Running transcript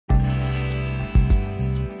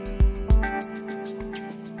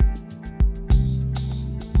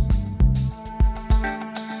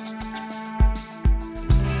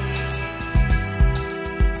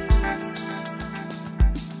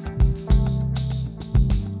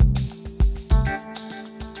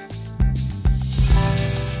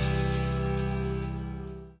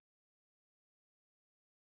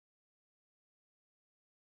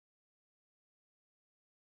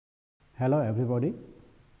Hello everybody,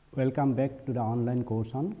 welcome back to the online course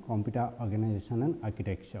on Computer Organization and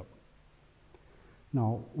Architecture.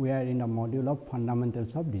 Now we are in the module of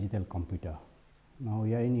Fundamentals of Digital Computer. Now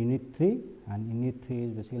we are in Unit 3 and Unit 3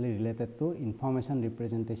 is basically related to Information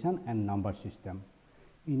Representation and Number System.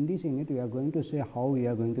 In this unit we are going to see how we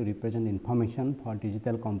are going to represent information for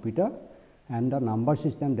digital computer and the number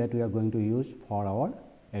system that we are going to use for our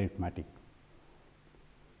arithmetic.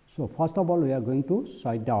 So, first of all we are going to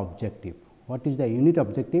cite the objective. What is the unit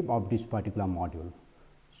objective of this particular module?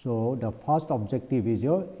 So, the first objective is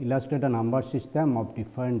your illustrate a number system of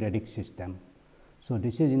different radix system. So,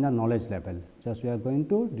 this is in the knowledge level. Just we are going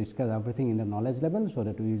to discuss everything in the knowledge level, so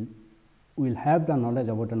that we will have the knowledge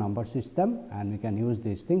about the number system and we can use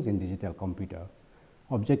these things in digital computer.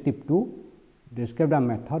 Objective 2, describe the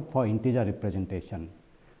method for integer representation.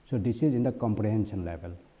 So, this is in the comprehension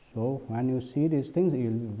level. So, when you see these things, you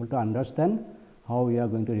will be able to understand how we are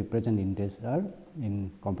going to represent integer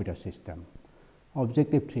in computer system.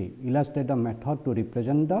 Objective 3, illustrate the method to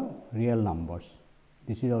represent the real numbers.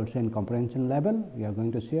 This is also in comprehension level. We are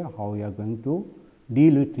going to see how we are going to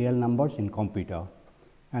deal with real numbers in computer.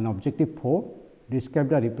 And objective 4, describe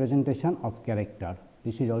the representation of character.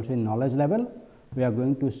 This is also in knowledge level. We are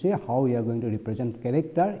going to see how we are going to represent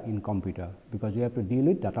character in computer, because we have to deal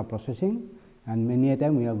with data processing and many a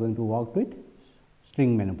time we are going to work with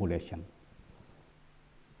string manipulation.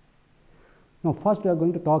 Now, first we are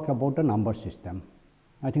going to talk about the number system.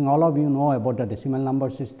 I think all of you know about the decimal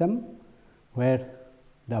number system, where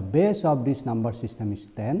the base of this number system is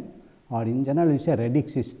 10, or in general we say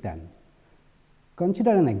radix is 10.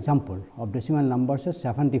 Consider an example of decimal numbers as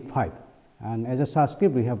 75, and as a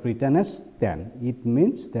subscript we have written as 10. It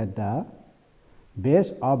means that the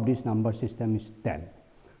base of this number system is 10.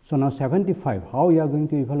 So, now 75, how we are going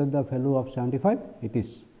to evaluate the value of 75? It is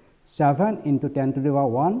 7 into 10 to the power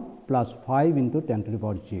 1 plus 5 into 10 to the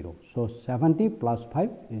power 0. So, 70 plus 5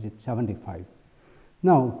 is 75.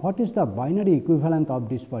 Now, what is the binary equivalent of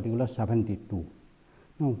this particular 72?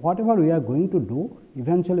 Now, whatever we are going to do,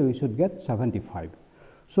 eventually we should get 75.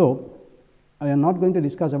 So, I am not going to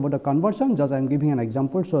discuss about the conversion, just I am giving an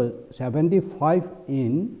example. So, 75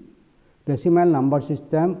 in decimal number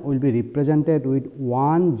system will be represented with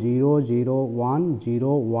 1 0 0 1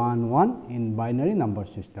 0 1 1 in binary number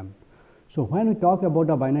system. So, when we talk about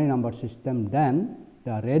the binary number system, then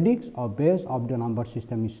the radix or base of the number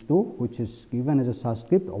system is 2, which is given as a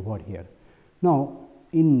subscript over here. Now,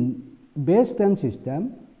 in base 10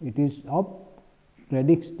 system, it is of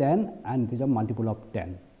radix 10 and it is a multiple of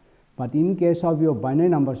 10, but in case of your binary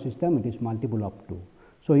number system, it is multiple of 2.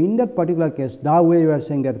 So, in that particular case, the way we are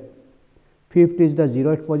saying that 5th is the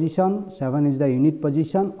 0th position, 7 is the unit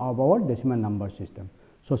position of our decimal number system.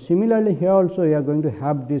 So, similarly here also we are going to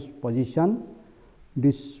have this position,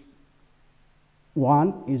 this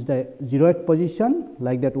 1 is the 0th position,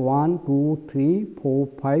 like that 1, 2, 3, 4,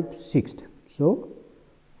 5, 6th. So,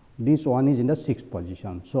 this 1 is in the 6th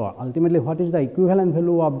position. So, ultimately what is the equivalent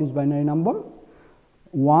value of this binary number?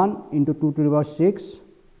 1 into 2 to the power 6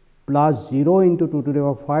 plus 0 into 2 to the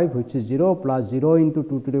power 5, which is 0, plus 0 into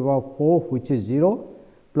 2 to the power 4, which is 0,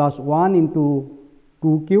 plus 1 into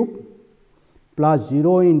 2 cube, plus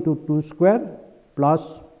 0 into 2 square, plus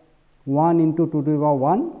 1 into 2 to the power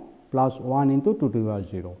 1, plus 1 into 2 to the power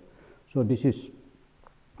 0. So, this is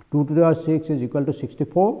 2 to the power 6 is equal to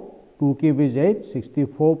 64, 2 cube is 8,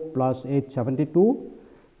 64 plus 8 72,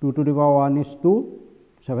 2 to the power 1 is 2,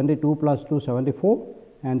 72 plus 2 74,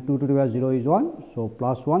 and 2 to the power 0 is 1. So,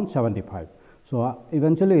 plus 1 75. So,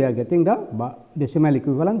 eventually we are getting the decimal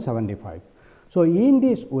equivalent 75. So, in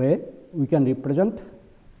this way we can represent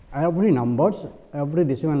every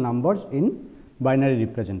decimal numbers in binary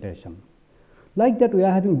representation. Like that we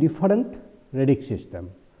are having different radix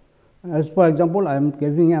system. As for example, I am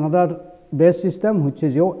giving another base system which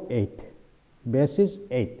is your 8, base is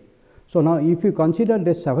 8. So, now if you consider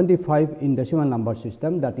this 75 in decimal number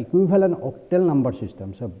system, that equivalent octal number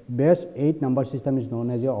system. So, base 8 number system is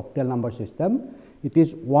known as your octal number system. It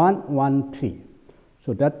is 113.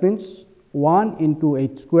 So, that means 1 into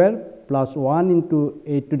 8 square plus 1 into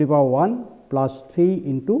 8 to the power 1 plus 3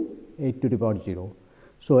 into 8 to the power 0.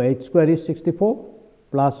 So, 8 square is 64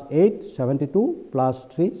 plus 8 72 plus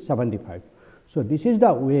 3 75. So, this is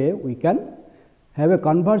the way we can have a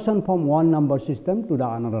conversion from one number system to the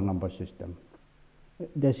another number system.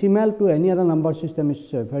 Decimal to any other number system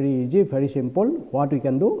is very easy, very simple. What we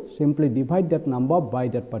can do? Simply divide that number by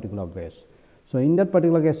that particular base. So, in that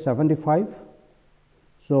particular case 75.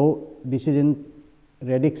 So, this is in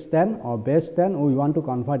radix 10 or base 10, we want to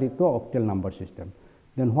convert it to octal number system.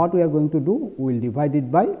 Then what we are going to do? We will divide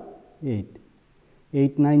it by 8.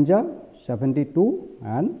 8 9 ja 72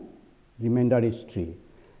 and remainder is 3.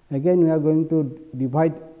 Again we are going to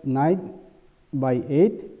divide 9 by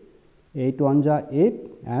 8, 8 ones are 8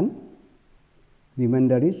 and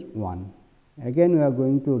remainder is 1. Again we are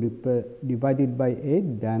going to divide it by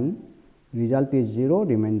 8, then result is 0,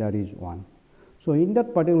 remainder is 1. So, in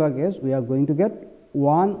that particular case we are going to get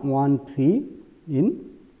 113 in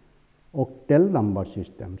octal number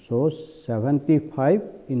system. So, 75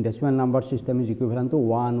 in decimal number system is equivalent to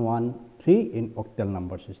 113 in octal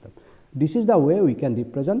number system. This is the way we can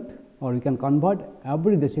represent or we can convert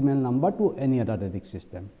every decimal number to any other radix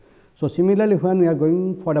system. So, similarly, when we are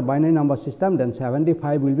going for the binary number system, then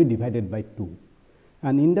 75 will be divided by 2,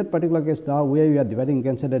 and in that particular case the way we are dividing, you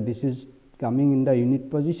can say that this is coming in the unit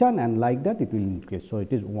position and like that it will increase. So,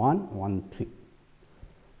 it is 113.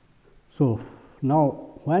 So, now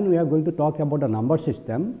when we are going to talk about the number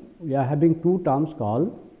system, we are having two terms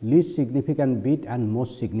called least significant bit and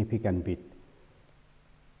most significant bit,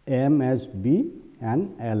 M as B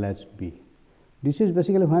and L as B. This is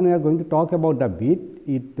basically when we are going to talk about the bit,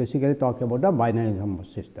 it basically talks about the binary number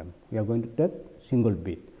system. We are going to take single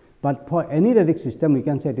bit, but for any radix system we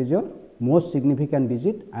can say it is your most significant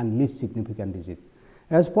digit and least significant digit.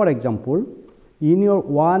 As for example, in your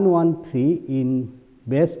 113 in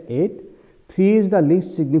base 8, 3 is the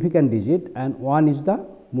least significant digit and 1 is the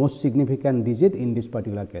most significant digit in this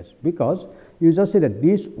particular case, because you just see that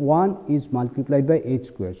this 1 is multiplied by 8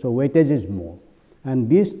 square. So, weightage is more, and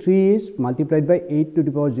this 3 is multiplied by 8 to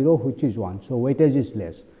the power 0, which is 1. So, weightage is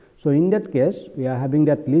less. So, in that case we are having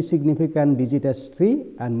that least significant digit as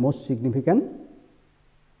 3 and most significant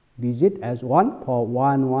digit as 1 for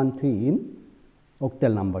 113 in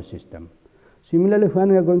octal number system. Similarly, when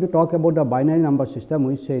we are going to talk about the binary number system,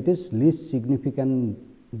 we say it is least significant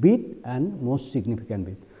bit and most significant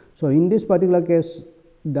bit. So, in this particular case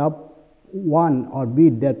the 1 or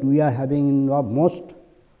bit that we are having in the most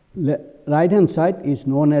right hand side is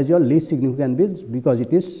known as your least significant bit, because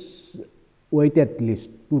it is weighted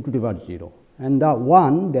least 2 to the power 0, and the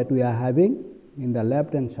 1 that we are having in the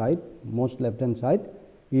left hand side, most left hand side,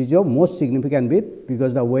 is your most significant bit,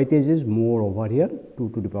 because the weightage is more over here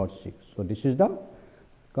 2 to the power 6. So, this is the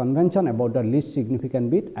convention about the least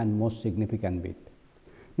significant bit and most significant bit.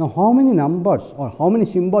 Now, how many numbers or how many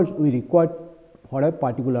symbols we require for a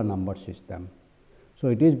particular number system? So,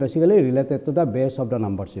 it is basically related to the base of the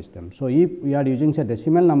number system. So, if we are using say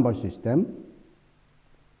decimal number system,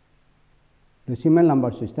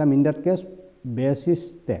 in that case base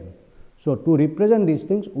is 10. So, to represent these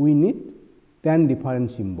things we need 10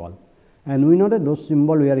 different symbols, and we know that those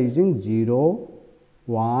symbols we are using 0,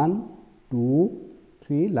 1, 2,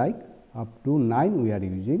 3 like up to 9 we are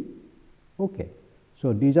using. Okay.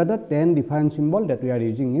 So, these are the 10 different symbols that we are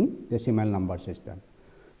using in decimal number system.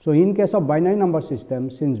 So, in case of binary number system,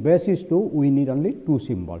 since base is 2, we need only 2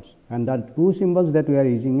 symbols, and the 2 symbols that we are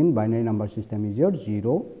using in binary number system is your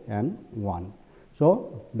 0 and 1.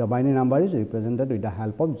 So, the binary number is represented with the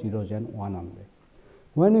help of 0s and 1 only.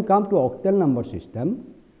 When we come to octal number system,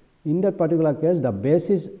 in that particular case the base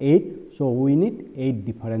is 8. So, we need 8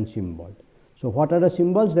 different symbols. So, what are the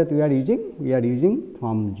symbols that we are using? We are using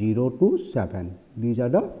from 0 to 7. These are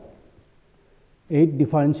the 8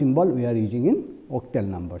 different symbols we are using in octal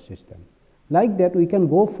number system. Like that we can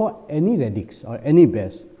go for any radix or any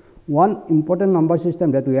base. One important number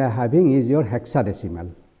system that we are having is your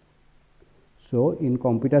hexadecimal. So, in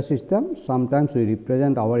computer system sometimes we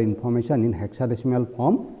represent our information in hexadecimal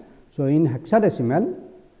form. So, in hexadecimal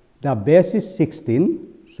the base is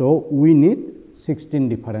 16. So, we need 16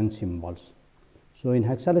 different symbols. So, in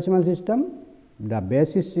hexadecimal system the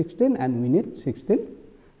base is 16 and we need 16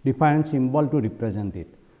 different symbols to represent it.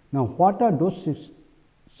 Now, what are those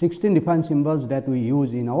 16 different symbols that we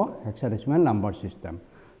use in our hexadecimal number system?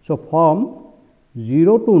 So, from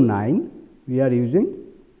 0 to 9 we are using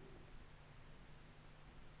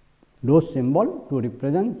those symbols to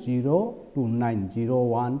represent 0 to 9, 0,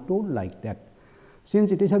 1, 2 like that.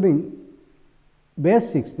 Since it is having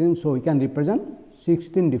base 16, so we can represent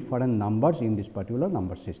 16 different numbers in this particular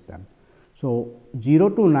number system. So, 0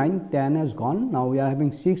 to 9, 10 has gone. Now, we are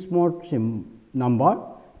having 6 more number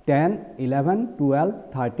 10, 11,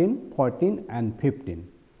 12, 13, 14 and 15.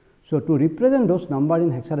 So, to represent those numbers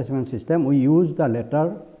in hexadecimal system, we use the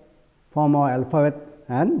letter from our alphabet,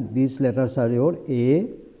 and these letters are your A,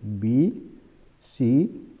 B, C,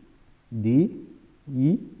 D,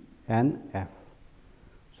 E and F.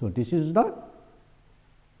 So, this is the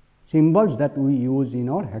symbols that we use in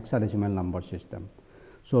our hexadecimal number system.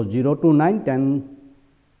 So, 0 to 9 10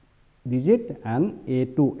 digit and A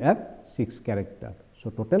to F 6 character. So,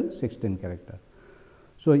 total 16 character.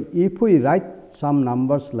 So, if we write some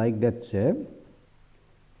numbers like that, say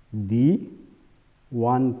D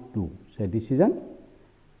 1 2, say this is an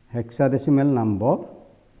hexadecimal number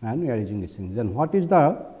and we are using these things. Then what is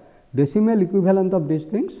the decimal equivalent of these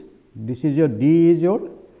things? This is your D is your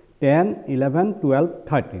 10, 11, 12,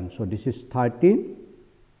 13. So, this is 13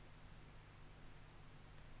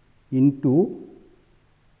 into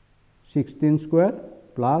 16 square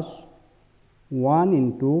plus 1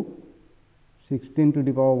 into 16 to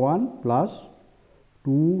the power 1 plus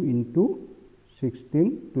 2 into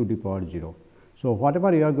 16 to the power 0. So,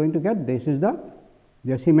 whatever you are going to get, this is the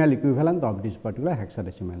decimal equivalent of this particular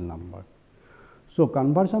hexadecimal number. So,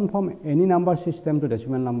 conversion from any number system to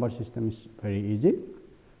decimal number system is very easy.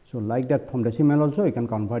 So, like that from decimal also you can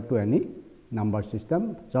convert to any number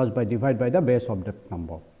system just by divide by the base of that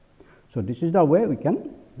number. So, this is the way we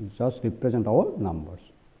can just represent our numbers.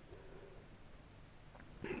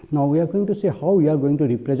 Now, we are going to see how we are going to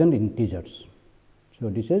represent integers. So,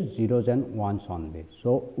 this is zeros and ones only.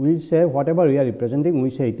 So, we will say whatever we are representing, we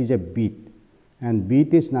say it is a bit, and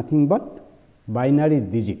bit is nothing but binary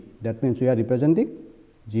digit. That means, we are representing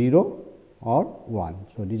 0 or 1.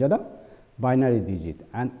 So, these are the binary digit,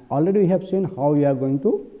 and already we have seen how we are going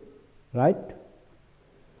to write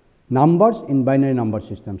numbers in binary number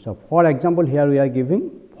system. So, for example, here we are giving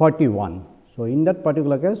 41. So, in that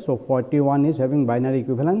particular case, so 41 is having binary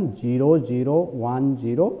equivalent 0 0 1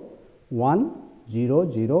 0 1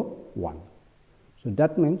 0 0 1. So,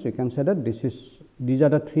 that means you can say that these are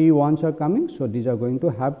the 3 ones are coming. So, these are going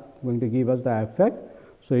to give us the effect.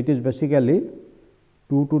 So, it is basically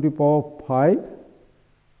 2 to the power 5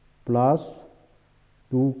 plus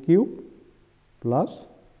 2 cube plus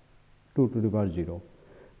 2 to the power 0,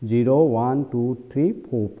 0 1 2 3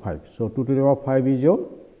 4 5. So, 2 to the power 5 is your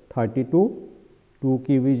 32, 2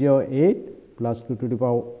 cube is your 8 plus 2 to the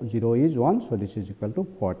power 0 is 1. So, this is equal to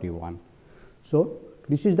 41. So,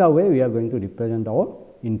 this is the way we are going to represent our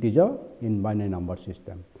integer in binary number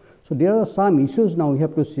system. So, there are some issues now we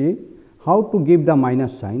have to see how to give the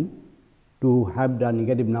minus sign to have the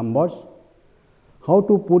negative numbers, how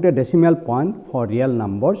to put a decimal point for real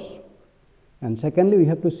numbers, and secondly we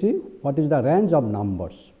have to see what is the range of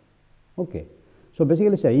numbers. Okay. So,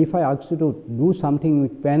 basically say if I ask you to do something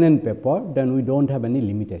with pen and paper, then we do not have any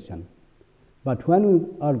limitation, but when we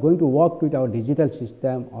are going to work with our digital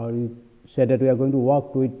system, or we say that we are going to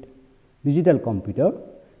work with digital computer,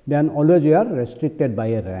 then always we are restricted by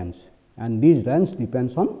a range, and this range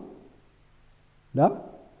depends on the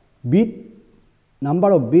bit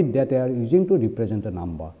number of bit that they are using to represent a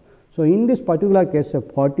number. So, in this particular case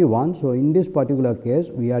 41, so in this particular case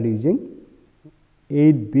we are using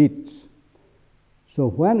 8 bits. So,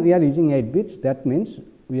 when we are using 8 bits, that means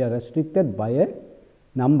we are restricted by a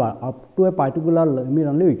number, up to a particular limit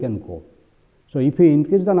only we can go. So, if we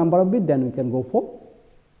increase the number of bits, then we can go for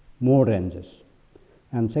more ranges.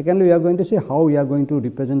 And secondly, we are going to see how we are going to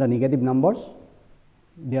represent the negative numbers.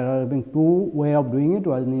 There are having 2 ways of doing it.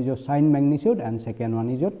 One is your sign magnitude and second one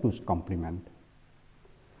is your 2's complement.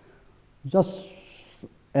 Just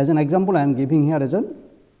as an example, I am giving here as a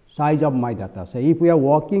size of my data. Say if we are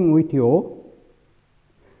working with your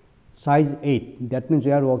size 8, that means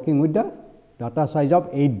we are working with the data size of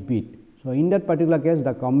 8 bit. So, in that particular case,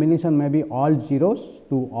 the combination may be all zeros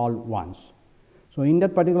to all ones. So, in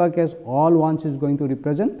that particular case, all ones is going to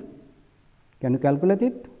represent, can you calculate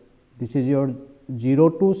it? This is your 0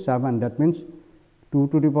 to 7, that means 2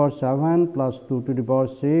 to the power 7 plus 2 to the power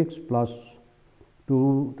 6 plus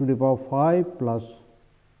 2 to the power 5 plus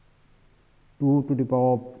 2 to the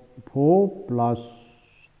power 4 plus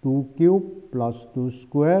 2 cube plus 2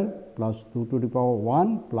 square plus 2 to the power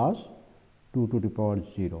 1 plus 2 to the power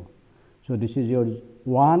 0. So, this is your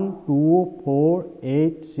 1, 2, 4,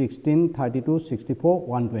 8, 16, 32, 64,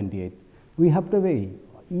 128. We have to be,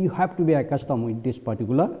 you have to be accustomed with this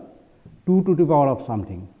particular 2 to the power of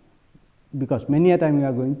something, because many a time you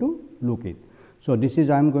are going to look it. So, this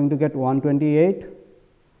is I am going to get 128,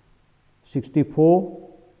 64,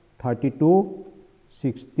 32,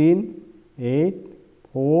 16, 8,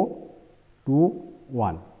 4, 2,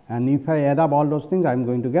 1, and if I add up all those things, I am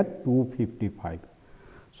going to get 255.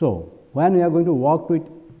 So, when we are going to work with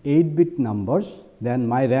 8 bit numbers, then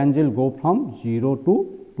my range will go from 0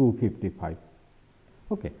 to 255.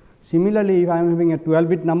 Okay. Similarly, if I am having a 12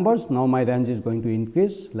 bit numbers, now my range is going to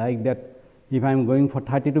increase, like that. If I am going for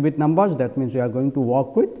 32 bit numbers, that means we are going to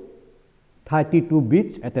work with 32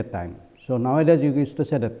 bits at a time. So, nowadays you used to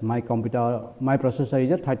say that my computer, my processor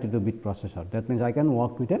is a 32 bit processor, that means I can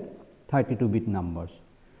work with a 32 bit numbers.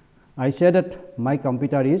 I say that my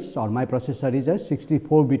computer is, or my processor is a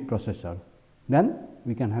 64 bit processor, then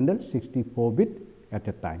we can handle 64 bit at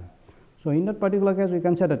a time. So, in that particular case we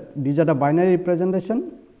can say that these are the binary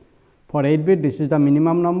representation. For 8 bit, this is the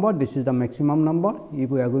minimum number, this is the maximum number if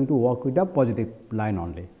we are going to work with the positive line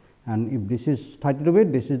only, and if this is 32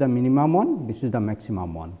 bit, this is the minimum one, this is the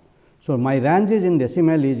maximum one. So, my range is in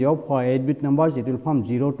decimal is for 8 bit numbers it will from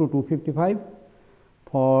 0 to 255,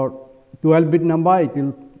 for 12 bit number it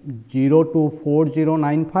will 0 to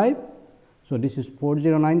 4095. So, this is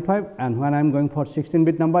 4095, and when I am going for 16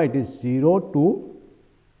 bit number it is 0 to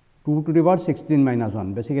 2 to the power 16 minus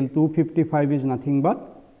 1. Basically 255 is nothing but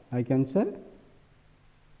I can say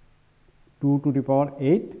 2 to the power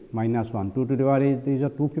 8 minus 1, 2 to the power 8 is a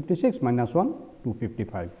 256 minus 1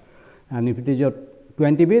 255, and if it is your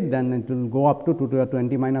 20 bit then it will go up to 2 to the power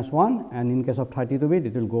 20 minus 1, and in case of 32 bit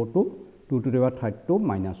it will go to 2 to the power 32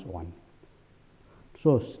 minus 1.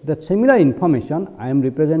 So, that similar information I am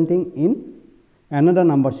representing in another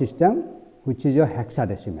number system which is your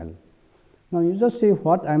hexadecimal. Now, you just see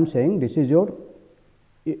what I am saying, this is your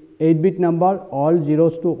 8 bit number, all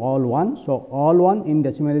zeros to all 1. So, all 1 in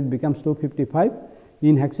decimal it becomes 255,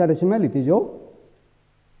 in hexadecimal it is your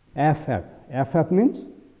FF. FF means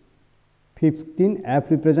 15,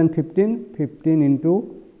 F represent 15, 15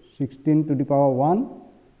 into 16 to the power 1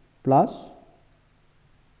 plus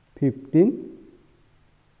 15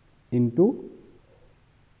 into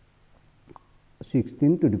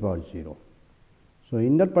 16 to the power 0. So,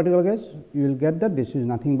 in that particular case you will get that this is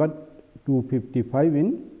nothing but 255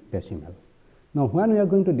 in decimal. Now, when we are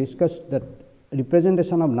going to discuss that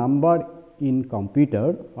representation of number in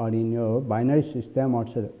computer or in your binary system or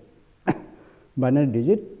binary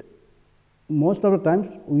digit, most of the times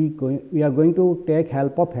we are going to take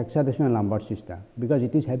help of hexadecimal number system, because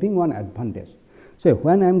it is having one advantage. Say,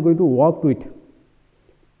 when I am going to work with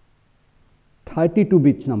 32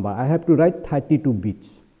 bits number, I have to write 32 bits,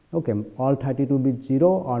 okay, all 32 bits 0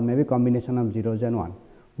 or maybe combination of zeros and 1,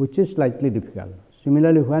 which is slightly difficult.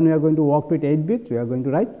 Similarly, when we are going to work with 8 bits, we are going to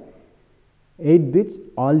write 8 bits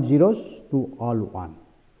all zeros to all 1.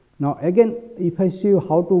 Now, again if I see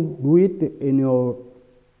how to do it in your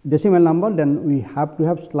decimal number, then we have to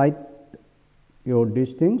have slight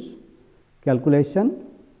these things calculation.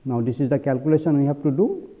 Now, this is the calculation we have to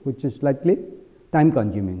do, which is slightly time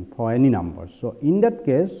consuming for any number. So, in that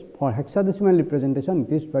case for hexadecimal representation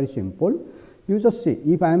it is very simple. You just see,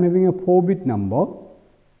 if I am having a 4 bit number,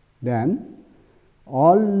 then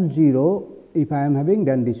all 0 if I am having,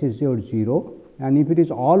 then this is your 0, and if it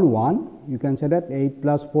is all 1 you can say that 8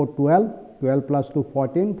 plus 4 12, 12 plus 2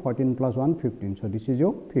 14, 14 plus 1 15. So, this is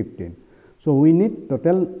your 15. So, we need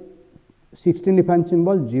total 16 different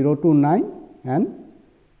symbols 0 to 9 and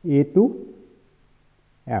A to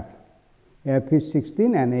F. F is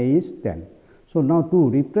 16 and A is 10. So, now to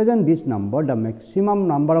represent this number, the maximum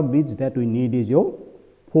number of bits that we need is your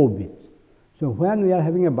 4 bits. So, when we are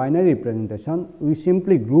having a binary representation, we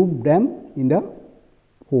simply group them in the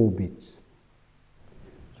 4 bits.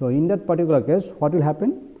 So, in that particular case, what will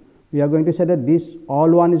happen? We are going to say that this all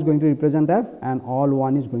 1 is going to represent F and all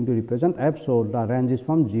 1 is going to represent F. So, the range is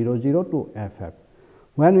from 0 0 to FF.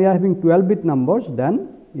 When we are having 12 bit numbers,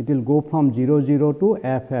 then it will go from 0 0 to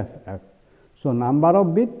FFF. So, number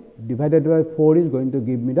of bit divided by 4 is going to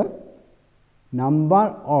give me the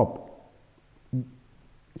number of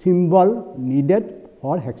symbol needed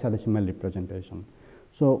for hexadecimal representation.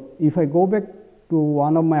 So, if I go back to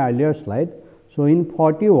one of my earlier slide, so in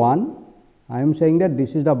 41 I am saying that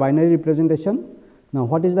this is the binary representation. Now,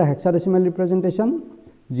 what is the hexadecimal representation?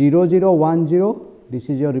 0 0 1 0, this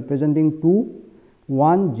is your representing 2,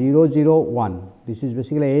 1 0 0 1, this is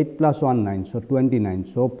basically 8 plus 1 9, so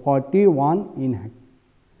 29. So, 41 in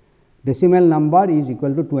decimal number is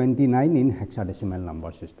equal to 29 in hexadecimal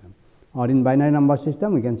number system, or in binary number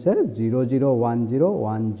system we can say 0 0 1 0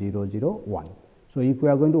 1 0 0 1. So, if we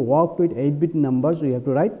are going to work with 8 bit numbers, we have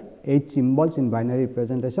to write 8 symbols in binary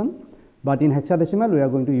representation, but in hexadecimal we are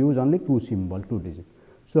going to use only 2 symbol, 2 digits.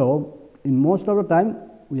 So, in most of the time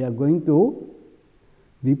we are going to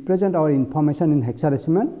represent our information in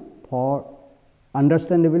hexadecimal for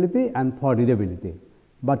understandability and for readability.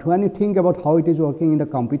 But when you think about how it is working in the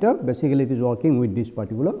computer, basically it is working with this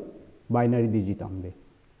particular binary digit only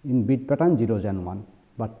in bit pattern zeros and 1,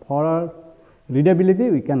 but for our readability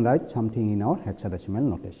we can write something in our hexadecimal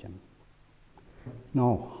notation.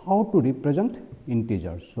 Now, how to represent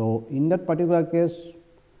integers? So, in that particular case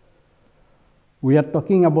we are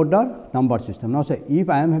talking about the number system. Now, say if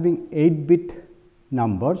I am having 8 bit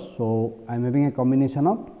numbers, so I am having a combination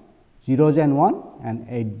of zeros and 1 and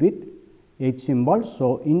 8 bit 8 symbols.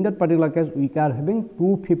 So, in that particular case we are having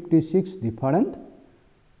 256 different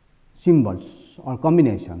symbols or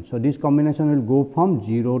combinations. So, this combination will go from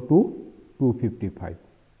 0 to 255.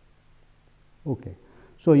 Okay.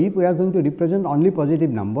 So, if we are going to represent only positive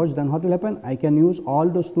numbers, then what will happen? I can use all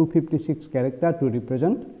those 256 character to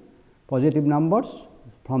represent positive numbers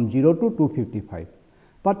from 0 to 255.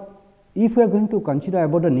 But if we are going to consider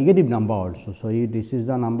about a negative number also, so this is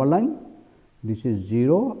the number line, this is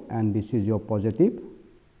 0 and this is your positive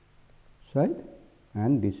side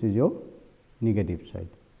and this is your negative side.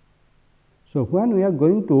 So, when we are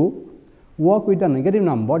going to work with the negative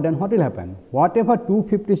number, then what will happen? Whatever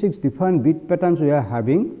 256 different bit patterns we are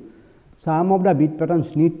having, some of the bit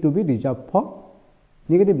patterns need to be reserved for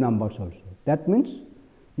negative numbers also. That means,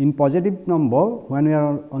 in positive number, when we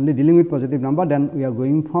are only dealing with positive number, then we are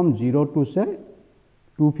going from 0 to say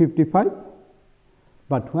 255,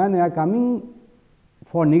 but when we are coming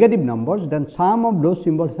for negative numbers, then some of those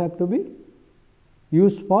symbols have to be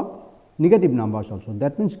used for negative numbers also.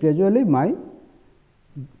 That means, gradually my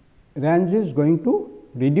range is going to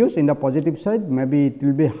reduce in the positive side, maybe it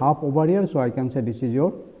will be half over here. So, I can say this is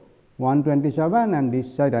your 127 and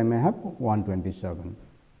this side I may have 127.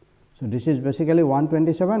 So, this is basically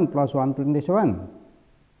 127 plus 127,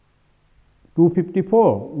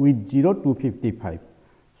 254 with 0 255.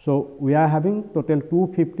 So, we are having total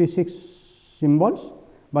 256 symbols,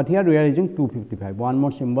 but here we are using 255, one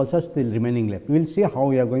more symbols are still remaining left. We will see how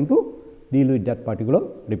we are going to deal with that particular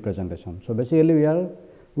representation. So, basically we are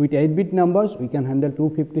with 8-bit numbers, we can handle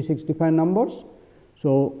 256 different numbers.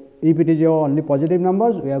 So, if it is your only positive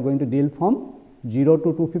numbers, we are going to deal from 0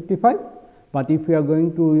 to 255, but if we are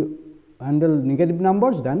going to handle negative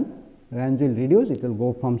numbers, then range will reduce, it will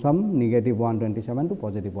go from some negative 127 to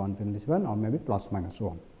positive 127 or maybe plus minus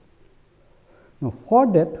 1. Now, for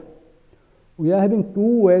that we are having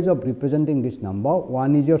two ways of representing this number.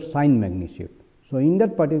 One is your sign magnitude. So, in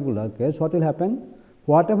that particular case, what will happen?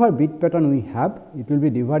 Whatever bit pattern we have, it will be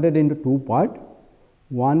divided into two parts.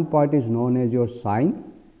 One part is known as your sign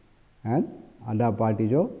and other part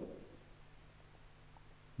is your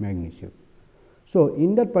magnitude. So,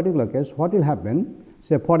 in that particular case, what will happen?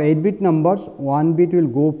 Say for 8-bit numbers, 1 bit will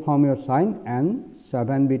go from your sign and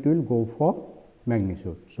 7 bit will go for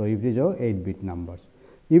magnitude. So, if it is your 8-bit numbers.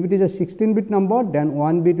 If it is a 16-bit number, then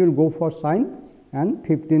 1 bit will go for sign and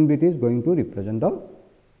 15 bit is going to represent the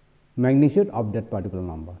magnitude of that particular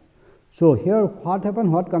number. So, here what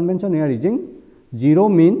happen, what convention we are using? 0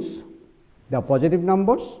 means the positive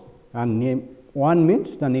numbers and 1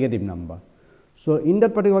 means the negative number. So, in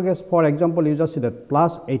that particular case, for example, you just see that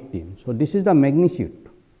plus 18. So, this is the magnitude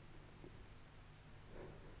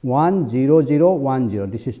 1 0 0 1 0,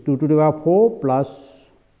 this is 2 to the power 4 plus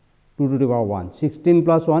 2 to the power 1, 16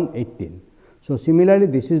 plus 1 18. So, similarly,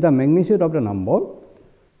 this is the magnitude of the number,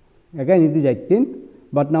 again it is 18,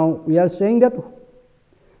 but now we are saying that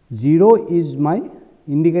 0 is my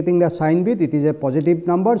indicating the sign bit, it is a positive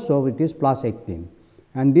number. So, it is plus 18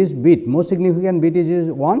 and this bit, most significant bit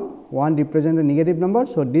is 1 represents a negative number.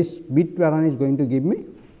 So, this bit pattern is going to give me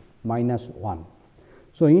minus 1.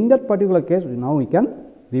 So, in that particular case, now we can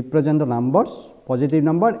represent the numbers, positive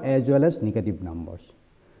number as well as negative numbers.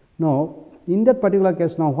 Now, in that particular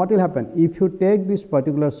case, now what will happen? If you take this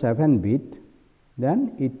particular 7 bit,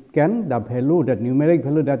 then it can, the value, that numeric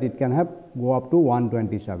value that it can have, go up to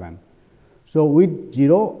 127. So, with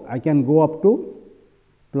 0 I can go up to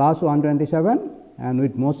plus 127 and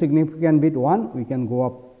with most significant bit 1 we can go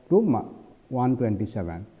up to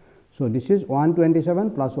 127. So, this is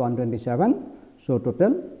 127 plus 127. So,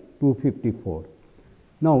 total 254.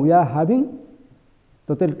 Now, we are having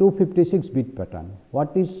total 256 bit pattern.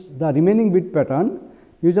 What is the remaining bit pattern?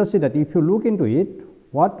 You just see that if you look into it,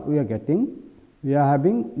 what we are getting? We are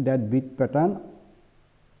having that bit pattern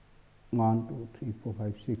 1, 2, 3, 4,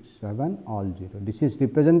 5, 6, 7 all 0. This is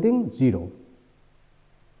representing 0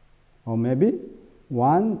 or maybe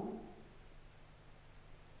 1.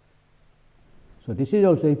 So, this is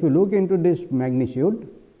also, if you look into this magnitude,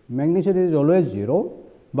 magnitude is always 0,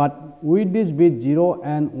 but with this bit 0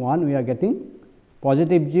 and 1 we are getting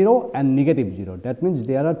positive 0 and negative 0. That means,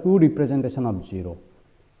 there are two representation of 0.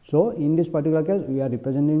 So, in this particular case we are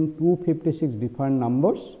representing 256 different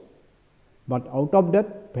numbers, but out of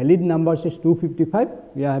that valid numbers is 255,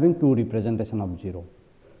 we are having two representation of 0.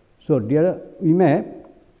 So, there we may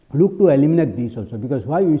look to eliminate these also, because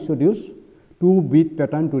why we should use 2 bit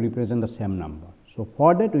pattern to represent the same number. So,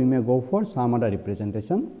 for that we may go for some other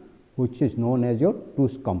representation which is known as your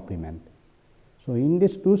 2's complement. So, in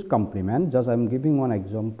this 2's complement, just I am giving one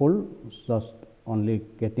example, just only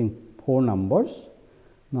getting 4 numbers.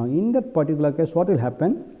 Now, in that particular case what will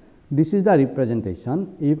happen? This is the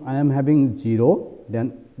representation. If I am having 0,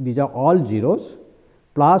 then these are all zeros,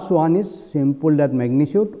 plus 1 is simple, that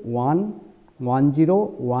magnitude 1 1 0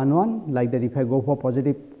 1 1 like that. If I go for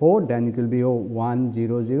positive 4, then it will be 1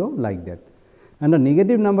 0 0 like that. And the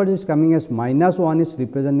negative number is coming as minus 1 is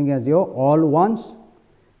representing as your all ones,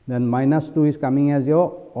 then minus 2 is coming as your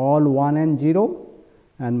all 1 and 0,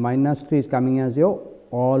 and minus 3 is coming as your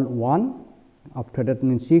all 1. After that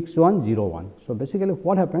means 6 1 0 1. So, basically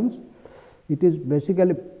what happens, it is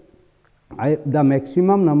basically the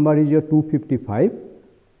maximum number is your 255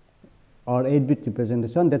 or 8-bit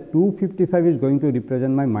representation, that 255 is going to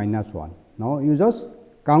represent my minus 1. Now, you just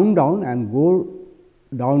count down and go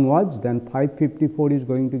downwards, then 554 is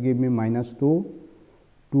going to give me minus 2,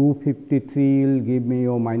 253 will give me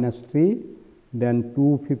your minus 3, then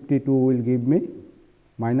 252 will give me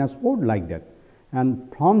minus 4 like that.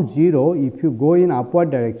 And from 0, if you go in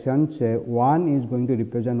upward direction, say 1 is going to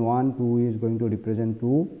represent 1, 2 is going to represent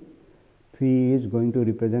 2, 3 is going to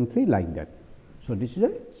represent 3 like that. So, this is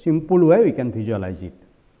a simple way we can visualize it.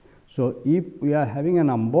 So, if we are having a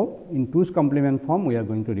number in 2's complement form, we are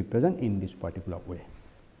going to represent in this particular way.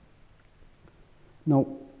 Now,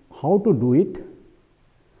 how to do it?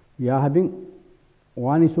 We are having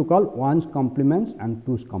one issue called 1's complements and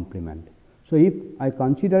 2's complement. So, if I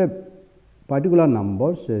consider a particular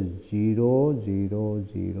number, say 0 0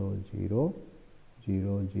 0 0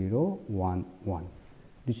 0 0 1 1.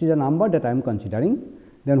 This is a number that I am considering.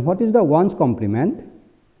 Then what is the 1's complement?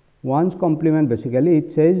 1's complement basically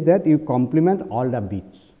it says that you complement all the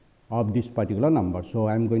bits of this particular number. So,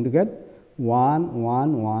 I am going to get 1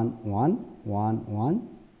 1 1 1 1 1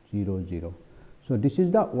 0 0. So, this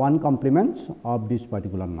is the 1 complements of this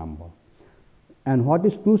particular number. And what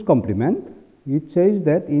is 2's complement? It says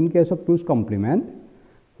that in case of 2's complement,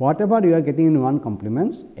 whatever you are getting in 1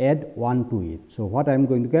 complements, add 1 to it. So, what I am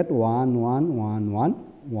going to get 1 1 1 1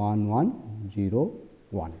 1 1 0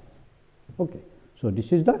 1. Okay. So,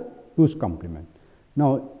 this is the 2's complement.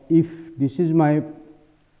 Now, if this is my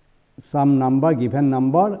some number, given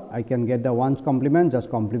number, I can get the 1's complement just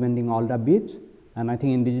complementing all the bits, and I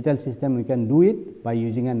think in digital system we can do it by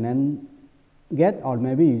using a NAND gate or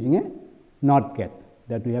maybe using a NOT gate,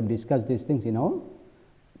 that we have discussed these things in our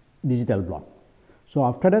digital block. So,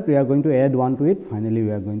 after that we are going to add 1 to it, finally,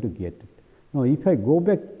 we are going to get it. Now, if I go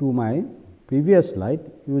back to my previous slide,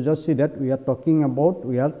 you just see that we are talking about,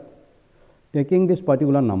 we are taking this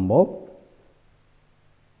particular number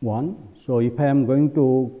 1. So, if I am going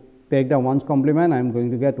to take the 1's complement, I am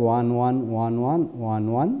going to get 1 1 1 1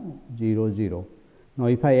 1 1 0 0. Now,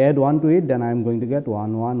 if I add 1 to it, then I am going to get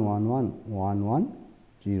 1 1 1 1 1 1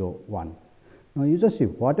 0 1. Now, you just see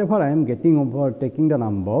whatever I am getting over taking the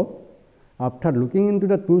number, after looking into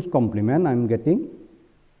the 2's complement, I am getting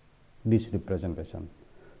this representation.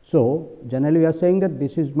 So, generally we are saying that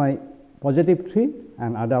this is my positive 3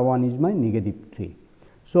 and other one is my negative 3.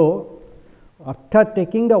 So, after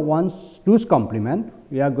taking the 2's complement,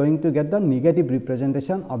 we are going to get the negative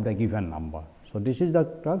representation of the given number. So, this is the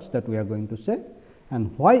crux that we are going to say,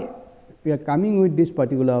 and why we are coming with this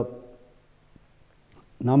particular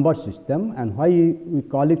number system and why we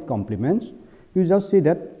call it complements. You just see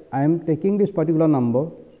that I am taking this particular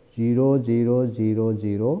number 0 0 0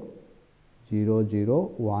 0 0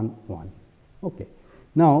 0 1 1. Okay.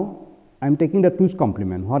 Now, I am taking the 2's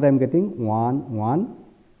complement. What I am getting? 1 1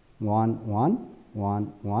 1 1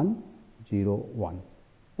 1 1 0 1.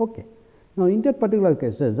 Okay. Now, in that particular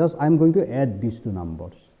case, just I am going to add these two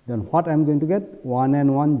numbers. Then what I am going to get? 1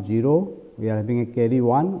 and 1 0. We are having a carry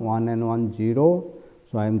 1, 1 and 1 0.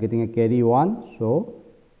 So, I am getting a carry 1. So,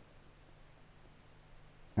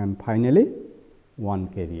 and finally, 1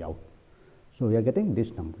 carry out. So, we are getting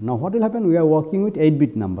this number. Now, what will happen? We are working with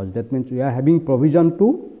 8-bit numbers. That means, we are having provision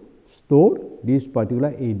to store these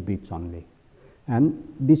particular 8 bits only,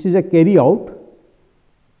 and this is a carry out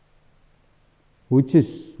which is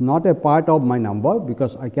not a part of my number,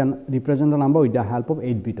 because I can represent the number with the help of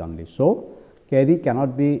 8 bit only. So, carry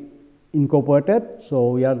cannot be incorporated. So,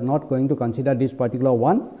 we are not going to consider this particular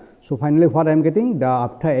one. So, finally, what I am getting,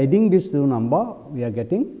 after adding this two number, we are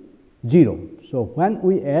getting 0. So, when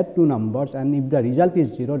we add two numbers and if the result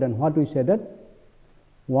is 0, then what we say that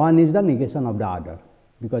one is the negation of the other,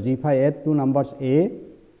 because if I add two numbers a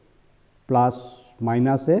plus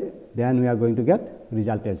minus a, then we are going to get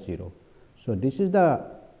result as 0. So, this is the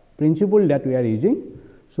principle that we are using.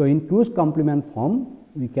 So, in 2's complement form,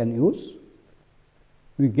 we can use,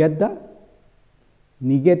 we get the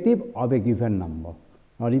negative of a given number,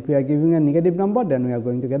 or if we are giving a negative number, then we are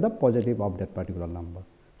going to get the positive of that particular number.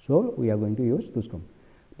 So, we are going to use 2's complement.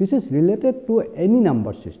 This is related to any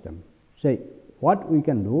number system. Say, what we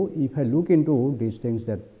can do, if I look into these things,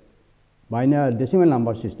 that binary decimal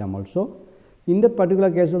number system also, in that particular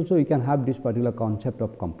case also we can have this particular concept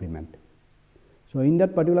of complement. So, in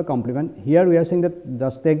that particular complement, here we are saying that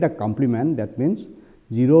just take the complement, that means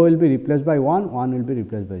 0 will be replaced by 1, 1 will be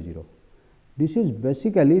replaced by 0. This is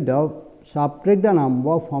basically the subtract the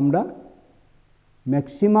number from the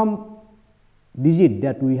maximum digit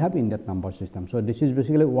that we have in that number system. So, this is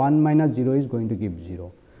basically 1 minus 0 is going to give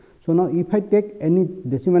 0. So, now if I take any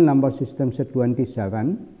decimal number system say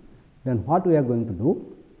 27, then what we are going to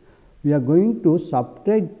do? We are going to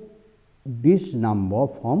subtract this number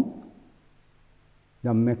from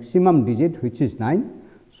the maximum digit, which is 9.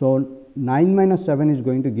 So, 9 minus 7 is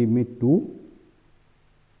going to give me 2,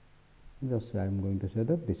 just I am going to say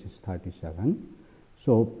that this is 37.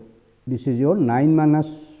 So, this is your 9 minus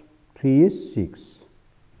 3 is 6,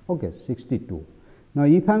 okay, 62. Now,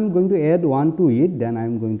 if I am going to add 1 to it, then I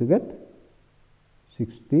am going to get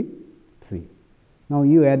 63. Now,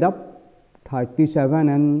 you add up 37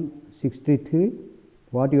 and 63,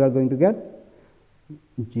 what you are going to get?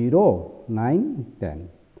 0, 9, 10.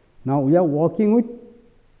 Now, we are working with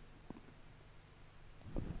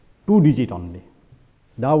 2 digit only.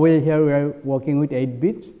 The way here we are working with 8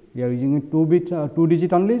 bits, we are using it 2 bits, 2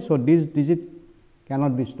 digit only. So, this digit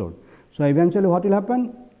cannot be stored. So, eventually what will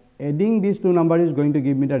happen? Adding these two numbers is going to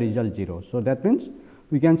give me the result 0. So, that means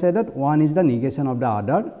we can say that one is the negation of the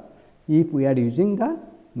other if we are using the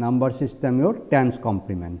number system your tens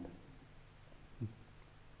complement.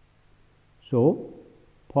 So,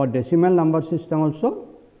 for decimal number system also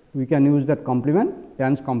we can use that complement,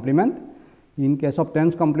 tens complement. In case of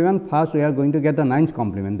tens complement, first we are going to get the nines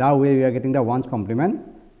complement. That way we are getting the ones complement.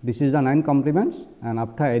 This is the 9 complements, and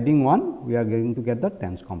after adding 1 we are going to get the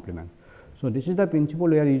tens complement. So, this is the principle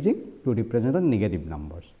we are using to represent the negative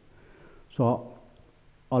numbers. So,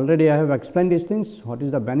 already I have explained these things, what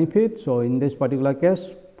is the benefit. So, in this particular case,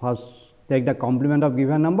 first take the complement of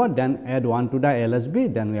given number, then add 1 to the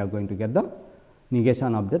LSB, then we are going to get the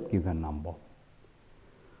negation of that given number.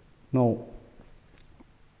 Now,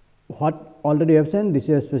 what already we have seen, this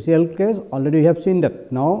is a special case, already we have seen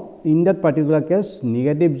that. Now, in that particular case,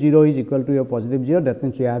 negative 0 is equal to your positive 0, that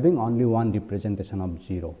means we are having only one representation of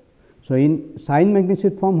 0. So, in sign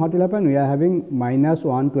magnitude form, what will happen? We are having minus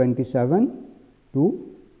 127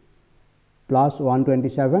 to plus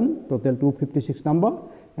 127, total 256 number,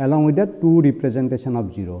 along with that 2 representation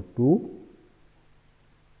of 0, 2,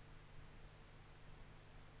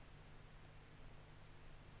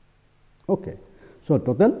 okay. So,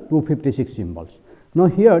 total 256 symbols. Now,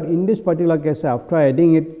 here in this particular case, after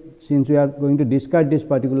adding it, since we are going to discard this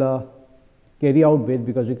particular carry out bit,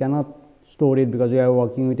 because we cannot store it, because we are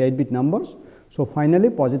working with 8 bit numbers. So,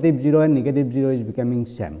 finally, positive 0 and negative 0 is becoming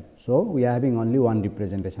same. So, we are having only one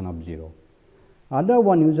representation of 0. Other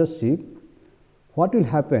one, you just see what will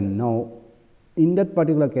happen now. In that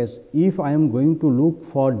particular case, if I am going to look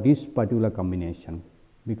for this particular combination,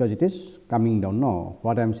 because it is coming down now,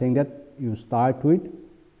 what I am saying that you start with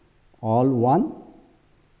all 1,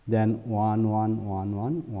 then 1 1 1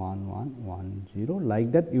 1 1 1 1 0,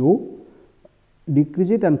 like that you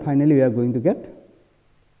decrease it, and finally, we are going to get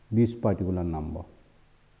this particular number.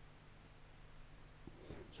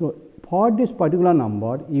 So, for this particular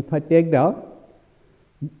number, if I take the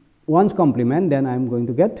ones complement, then I am going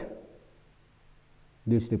to get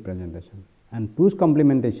this representation, and 2's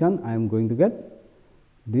complementation I am going to get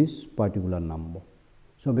this particular number.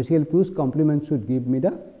 So, basically 2's complement should give me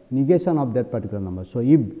the negation of that particular number. So,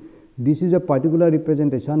 if this is a particular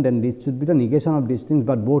representation, then this should be the negation of these things,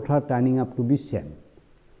 but both are turning up to be same.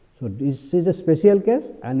 So, this is a special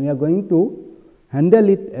case, and we are going to handle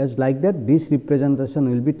it as like that. This representation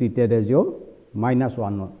will be treated as your minus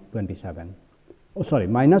 127, oh sorry,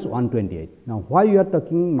 minus 128. Now, why you are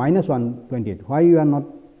talking minus 128? Why you are not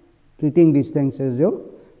treating these things as your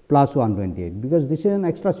plus 128? Because this is an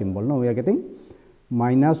extra symbol. Now, we are getting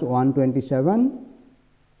minus 127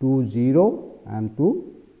 to 0 and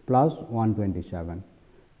to plus 127.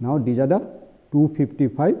 Now, these are the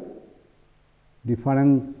 255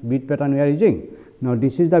 different bit pattern we are using. Now,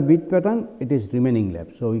 this is the bit pattern, it is remaining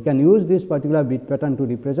left. So, we can use this particular bit pattern to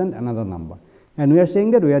represent another number, and we are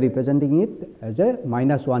saying that we are representing it as a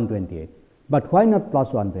minus 128, but why not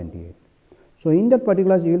plus 128? So, in that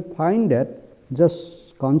particular you will find that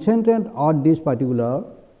just concentrate on this particular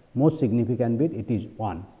most significant bit, it is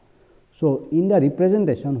 1. So, in the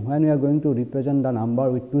representation, when we are going to represent the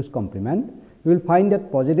number with 2's complement, you will find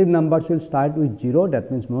that positive numbers will start with 0,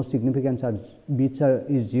 that means most significant bits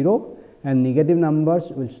is 0, and negative numbers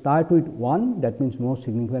will start with 1, that means most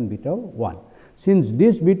significant bit of 1. Since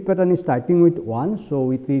this bit pattern is starting with 1, so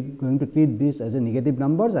we are going to treat this as a negative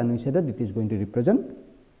numbers, and we say that it is going to represent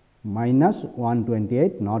minus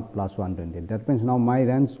 128, not plus 128. That means, now my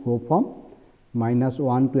range go from minus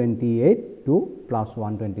 128 to plus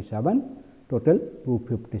 127, total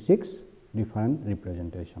 256 different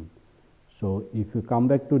representation. So, if you come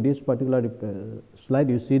back to this particular slide,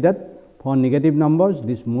 you see that for negative numbers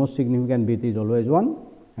this most significant bit is always 1,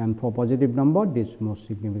 and for positive number this most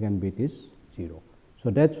significant bit is 0. So,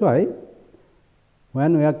 that is why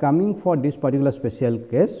when we are coming for this particular special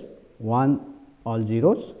case 1 all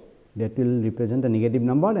zeros, that will represent the negative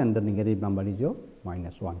number, and the negative number is your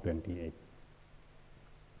minus 128.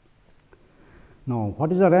 Now,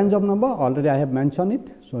 what is the range of number? Already I have mentioned it.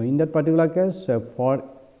 So, in that particular case for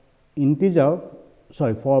integer,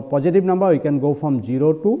 sorry, for positive number we can go from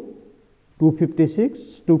 0 to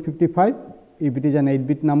 256, 255 if it is an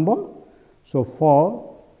 8-bit number. So, for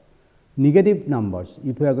negative numbers,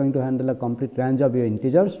 if we are going to handle a complete range of your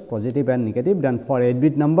integers, positive and negative, then for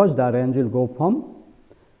 8-bit numbers the range will go from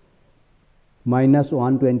minus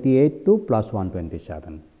 128 to plus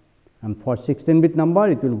 127, and for 16-bit number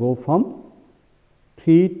it will go from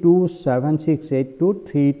 32768 to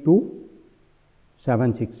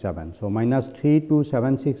 32767. So, minus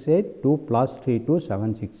 32768 to plus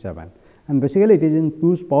 32767, and basically it is in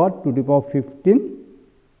 2's power to the power 15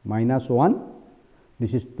 minus 1.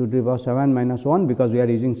 This is 2 to the power 7 minus 1, because we are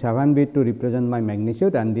using 7 bit to represent my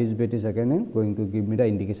magnitude, and this bit is again going to give me the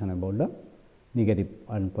indication about the negative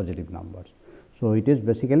and positive numbers. So, it is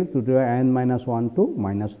basically 2 to the power n minus 1 to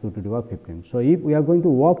minus 2 to the power 15. So, if we are going to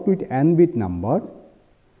work with n bit number,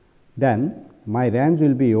 then my range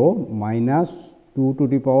will be minus 2 to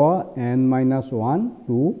the power n minus 1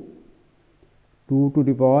 to 2 to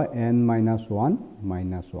the power n minus 1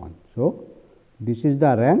 minus 1. So, this is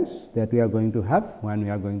the range that we are going to have when we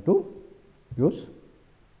are going to use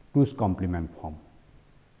 2's complement form.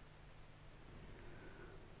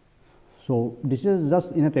 So, this is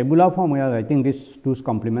just in a tabular form we are writing this 2's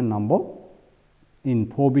complement number in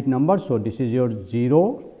 4-bit number. So, this is your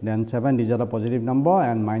 0, then 7, these are the positive number,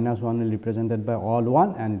 and minus 1 will be represented by all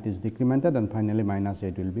 1, and it is decremented, and finally minus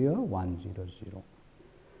 8 will be a 100.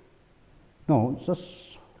 Now, just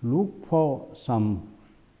look for some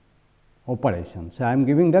operations. So, I am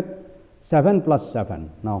giving that 7 plus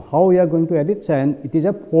 7. Now, how we are going to add it? So, it is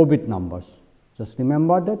a 4-bit numbers. Just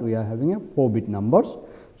remember that we are having a 4-bit numbers.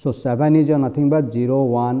 So, 7 is nothing but 0,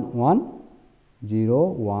 1, 1, 0,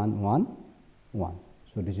 1, 1, 1.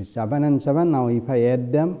 So, this is 7 and 7. Now, if I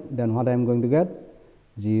add them, then what I am going to get?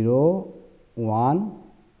 0, 1,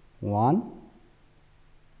 1,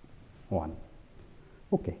 1.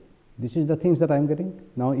 Okay. This is the things that I am getting.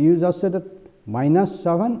 Now, you just said that minus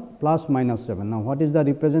 7 plus minus 7. Now, what is the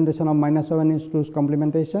representation of minus 7 in 2's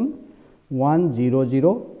complementation? 1, 0,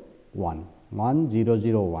 0, 1, 1, 0,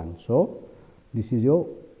 0, 1. So, this is your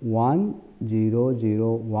 1, 0,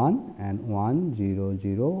 0, 1 and 1, 0,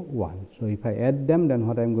 0, 1. So, if I add them, then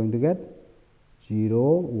what I am going to get? 0,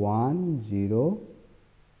 1, 0,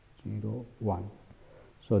 0, 1.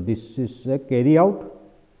 So, this is a carry out.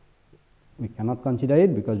 We cannot consider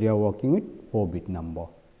it because we are working with 4-bit number.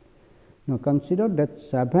 Now, consider that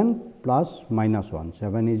 7 plus minus 1.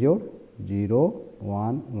 7 is your 0,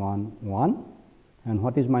 1, 1, 1, and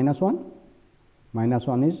what is minus 1? Minus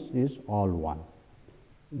 1 is all 1.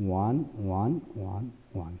 1, 1, 1,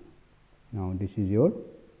 1. Now, this is your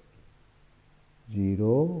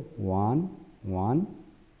 0, 1, 1,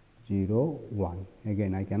 0, 1.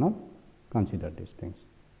 Again, I cannot consider these things.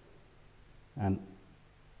 And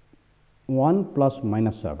 1 plus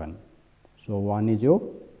minus 7. So, 1 is your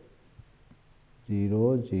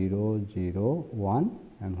 0, 0, 0, 1,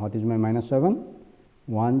 and what is my minus 7?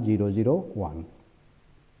 1, 0, 0, 1.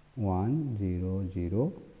 1, 0,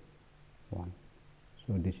 0, 1.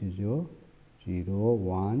 So, this is your 0,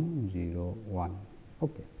 1, 0, 1.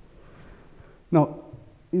 Okay. Now,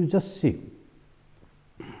 you just see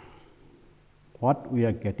what we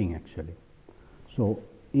are getting actually. So,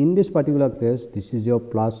 in this particular case, this is your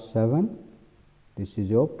plus 7, this is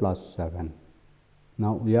your plus 7.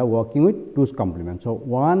 Now, we are working with 2's complement. So,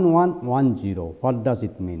 1, 1, 1, 0. What does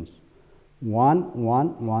it means? 1,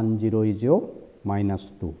 1, 1, 0 is your minus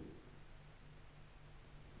 2.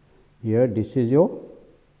 Here, this is your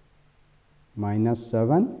minus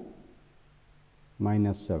 7,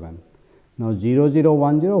 minus 7. Now, 0, 0,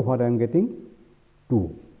 1, 0, what I am getting?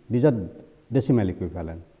 2. These are decimal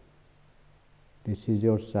equivalent. This is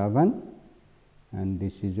your 7 and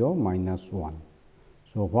this is your minus 1.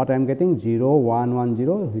 So, what I am getting? 0, 1, 1,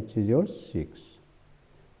 0, which is your 6.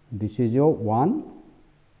 This is your 1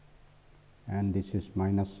 and this is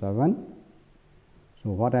minus 7. So,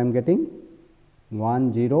 what I am getting?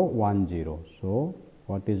 1, 0, 1, 0. So,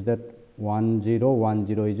 what is that? 1, 0, 1,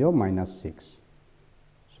 0 is your minus 6.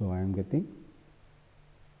 So, I am getting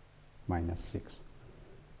minus 6.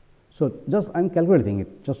 So, just I am calculating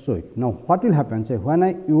it, just so it. Now, what will happen? Say when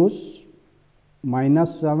I use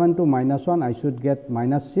minus 7 to minus 1, I should get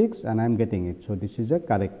minus 6 and I am getting it. So, this is a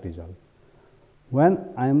correct result. When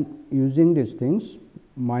I am using these things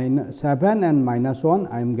minus 7 and minus 1,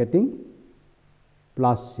 I am getting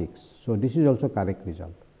plus 6. So, this is also correct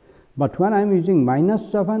result. But when I am using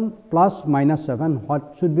minus 7 plus minus 7,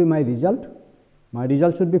 what should be my result? My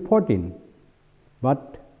result should be 14,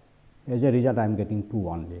 but as a result I am getting 2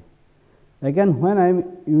 only. Again, when I am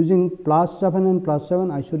using plus 7 and plus 7,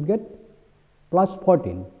 I should get plus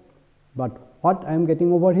 14, but what I am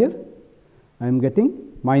getting over here? I am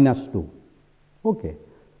getting minus 2. Okay.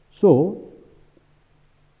 So,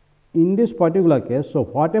 in this particular case, so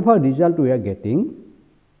whatever result we are getting,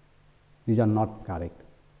 these are not correct,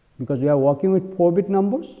 because we are working with 4-bit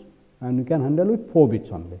numbers and we can handle with 4 bits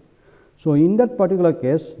only. So, in that particular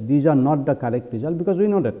case, these are not the correct result, because we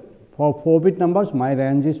know that for 4-bit numbers my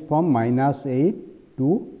range is from minus 8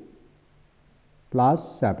 to plus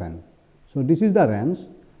 7. So, this is the range,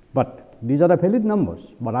 but these are the valid numbers,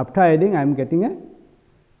 but after adding I am getting a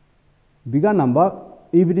bigger number.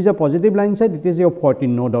 If it is a positive line set, it is your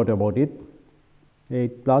 14, no doubt about it,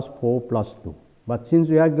 8 plus 4 plus 2. But since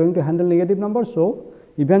we are going to handle negative numbers, so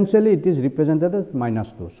eventually it is represented as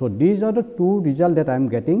minus 2. So, these are the two results that I am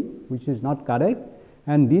getting, which is not correct,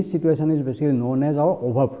 and this situation is basically known as our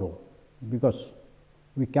overflow, because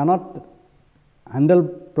we cannot handle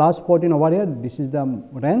plus 14 over here. This is the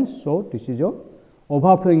range. So, this is your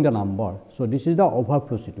overflowing the number. So, this is the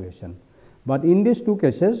overflow situation. But in these two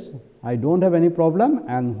cases, I do not have any problem,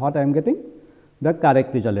 and what I am getting? The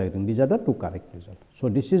correct result I am getting. These are the two correct results. So,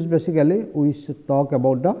 this is basically we should talk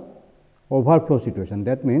about the overflow situation.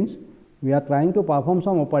 That means, we are trying to perform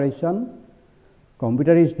some operation,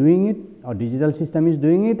 computer is doing it or digital system is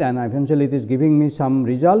doing it, and eventually it is giving me some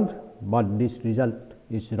result, but this result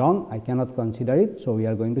is wrong, I cannot consider it. So, we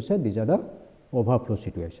are going to say these are the overflow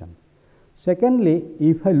situation. Secondly,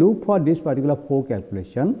 if I look for this particular flow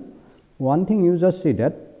calculation, one thing you just see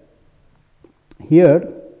that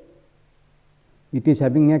here it is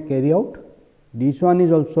having a carry out, this one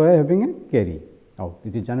is also having a carry out,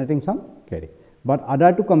 it is generating some carry, but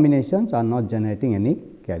other two combinations are not generating any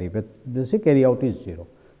carry, but this carry out is 0.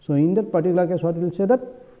 So, in that particular case, what we will say that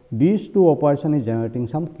these two operation is generating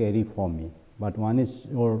some carry for me, but one is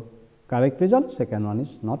your correct result, second one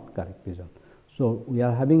is not correct result. So, we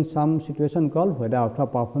are having some situation called whether after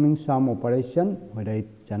performing some operation, whether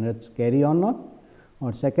it generates carry or not,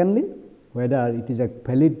 or secondly whether it is a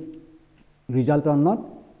valid result or not.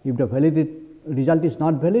 If the valid result is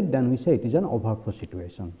not valid, then we say it is an overflow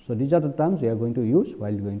situation. So, these are the terms we are going to use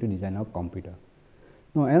while going to design our computer.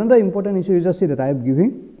 Now, another important issue is just see that I am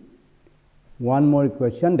giving one more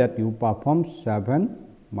equation that you perform 7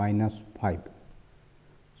 minus 5.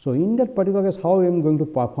 So, in that particular case, how I am going to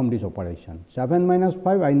perform this operation? 7 minus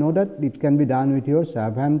 5, I know that it can be done with your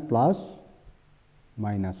 7 plus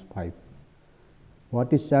minus 5.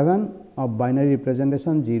 What is 7 of binary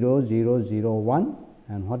representation? 0, 0, 0, 1,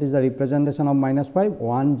 and what is the representation of minus 5?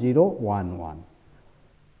 1, 0, 1, 1,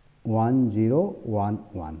 1, 0, 1,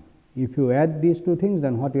 1. If you add these two things,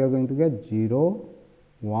 then what you are going to get? 0,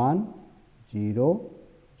 1, 0,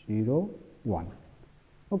 0, 1.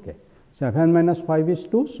 Okay. 7 minus 5 is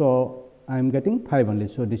 2. So, I am getting 5 only.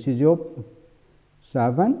 So, this is your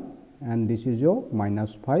 7 and this is your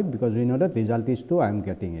minus 5, because we know that result is 2, I am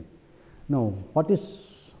getting it. Now, what is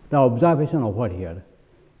the observation over here?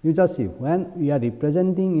 You just see, when we are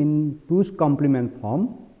representing in 2's complement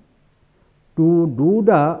form, to do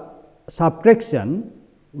the subtraction,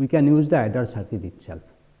 we can use the adder circuit itself.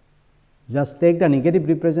 Just take the negative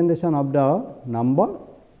representation of the number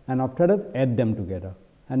and after that add them together,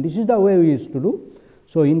 and this is the way we used to do.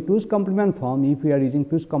 So, in 2's complement form, if we are using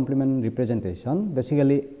 2's complement representation,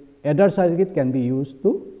 basically adder circuit can be used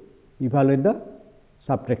to evaluate the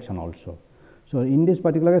subtraction also. So, in this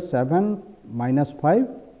particular case 7 minus 5,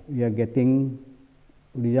 we are getting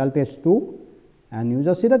result as 2, and you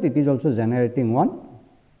just see that it is also generating one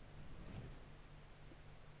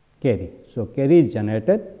carry. So, carry is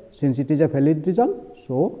generated, since it is a valid result.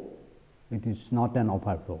 So, it is not an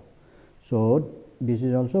overflow. So, this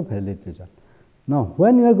is also valid result. Now,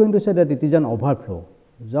 when you are going to say that it is an overflow,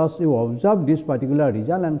 just you observe this particular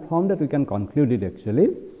result, and from that we can conclude it actually.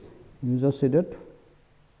 You just see that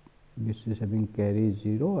this is having carry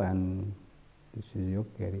 0 and this is your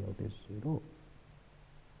carry out is 0.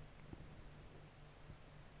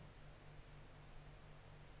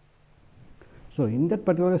 So, in that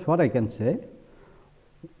particular case, what I can say,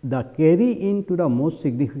 the carry into the most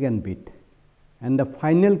significant bit and the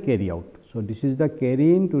final carry out. So, this is the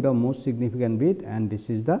carry in to the most significant bit and this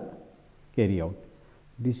is the carry out.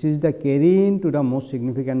 This is the carry in to the most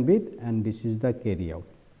significant bit and this is the carry out.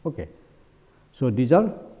 Okay. So, these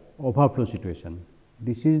are overflow situation.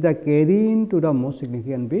 This is the carry in to the most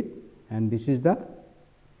significant bit and this is the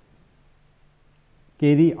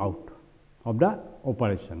carry out of the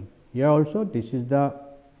operation. Here also this is the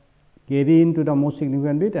carry in to the most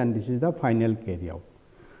significant bit and this is the final carry out.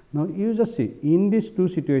 Now, you just see in these two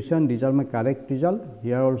situations these are my correct result.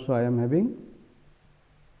 Here also I am having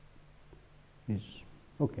this.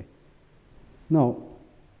 Okay. Now,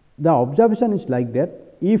 the observation is like that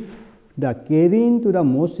if the carry in to the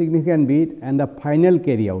most significant bit and the final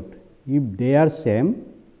carry out, if they are same,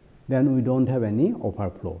 then we do not have any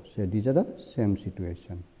overflow. So, these are the same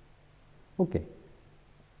situation. Okay.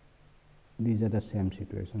 These are the same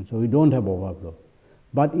situation. So, we do not have overflow.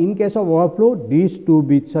 But in case of overflow, these two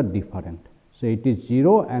bits are different. So, it is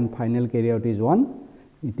 0 and final carry out is 1.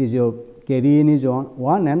 It is your carry in is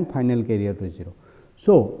 1 and final carry out is 0.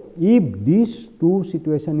 So, if these two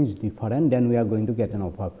situation is different, then we are going to get an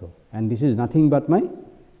overflow, and this is nothing but my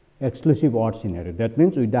exclusive OR scenario. That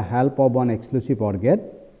means, with the help of one exclusive OR gate,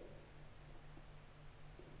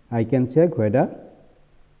 I can check whether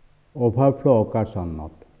overflow occurs or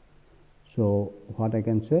not. So, what I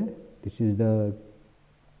can say, this is the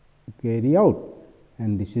carry out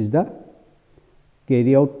and this is the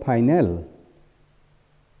carry out final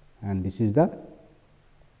and this is the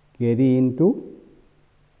carry into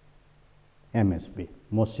MSB,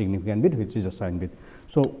 most significant bit, which is a sign bit.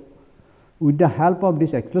 So, with the help of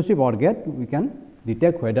this exclusive OR gate, we can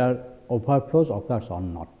detect whether overflows occurs or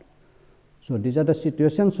not. So, these are the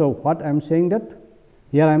situations. So, what I am saying that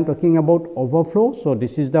here I am talking about overflow. So,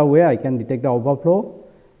 this is the way I can detect the overflow.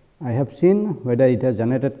 I have seen whether it has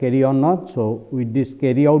generated carry or not. So, with this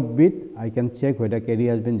carry out bit, I can check whether carry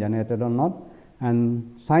has been generated or not,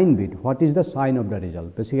 and sign bit, what is the sign of the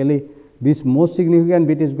result. Basically, this most significant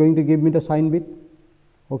bit is going to give me the sign bit.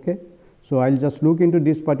 Okay. So, I will just look into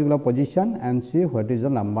this particular position and see what is the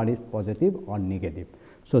number is positive or negative.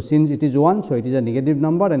 So, since it is 1, so it is a negative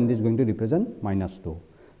number and it is going to represent minus 2.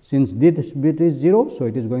 Since this bit is 0, so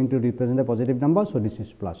it is going to represent a positive number. So, this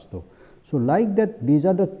is plus 2. So, like that, these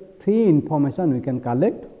are the three information we can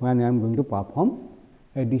collect when I am going to perform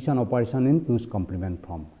addition operation in 2's complement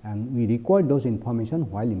form, and we require those information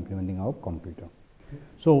while implementing our computer.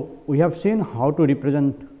 So, we have seen how to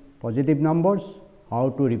represent positive numbers,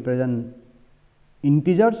 how to represent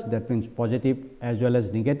integers, that means positive as well as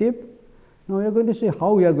negative. Now, we are going to see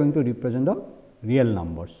how we are going to represent the real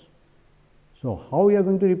numbers. So, how we are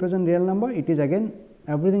going to represent real number? It is again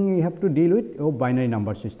everything we have to deal with a binary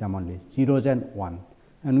number system only, zeros and 1,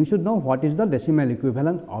 and we should know what is the decimal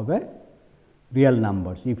equivalent of a real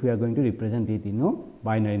numbers if we are going to represent it in a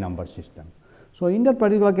binary number system. So, in that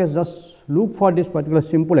particular case, just look for this particular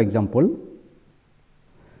simple example.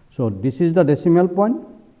 So, this is the decimal point.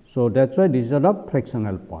 So, that is why this is the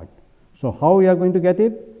fractional point. So, how we are going to get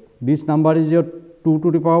it? This number is your 2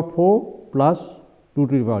 to the power 4 plus 2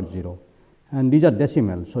 to the power 0, and these are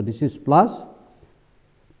decimal. So, this is plus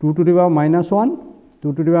 2 to the power minus 1,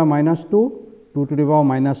 2 to the power minus 2, 2 to the power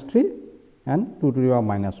minus 3 and 2 to the power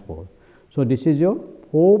minus 4. So, this is your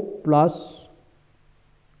 4 plus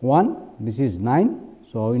 1, this is 9.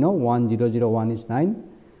 So, you know 1 0 0 1 is 9,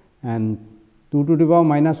 and 2 to the power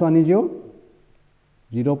minus 1 is your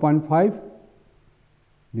 0.5,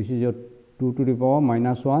 this is your 2 to the power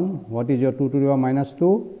minus 1. What is your 2 to the power minus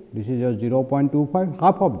 2? This is your 0.25,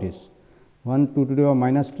 half of this. 1 2 to the power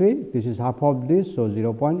minus 3, this is half of this. So,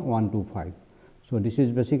 0.125. So, this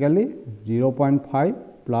is basically 0.5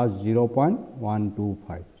 plus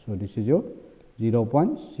 0.125. So, this is your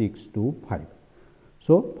 0.625.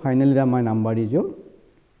 So, finally, my number is your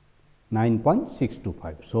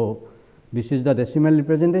 9.625. So, this is the decimal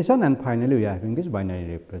representation, and finally, we are having this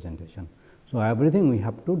binary representation. So, everything we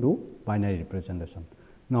have to do binary representation.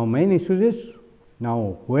 Now, main issue is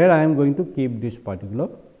now where I am going to keep this particular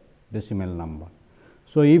decimal number.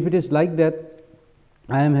 So, if it is like that,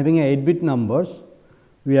 I am having a 8-bit numbers,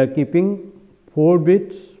 we are keeping 4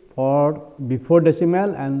 bits for before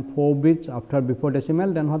decimal and 4 bits after before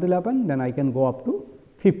decimal, then what will happen? Then I can go up to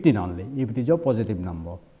 15 only if it is a positive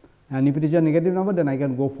number, and if it is a negative number, then I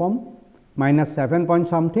can go from minus 7 point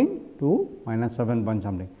something to minus 7 point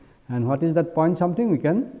something. And what is that point something? We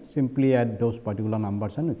can simply add those particular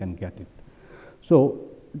numbers and we can get it. So,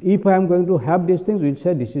 if I am going to have these things, we will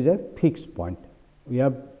say this is a fixed point. We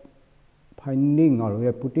are finding or we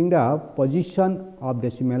are putting the position of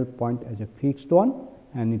decimal point as a fixed one,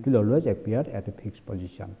 and it will always appear at a fixed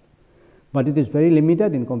position. but it is very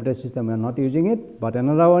limited. In computer system we are not using it, but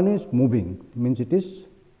another one is moving, means it is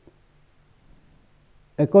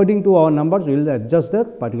according to our numbers we will adjust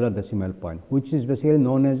that particular decimal point, which is basically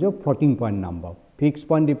known as your floating point number, fixed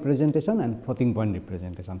point representation and floating point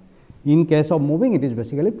representation. In case of moving, it is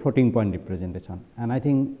basically floating point representation, and I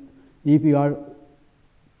think if you are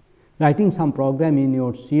writing some program in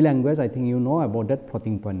your C language, I think you know about that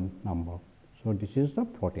floating point number. So, this is the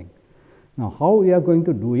floating. Now, how we are going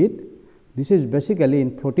to do it? This is basically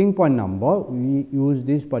in floating point number, we use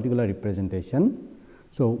this particular representation.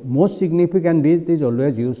 So, most significant bit is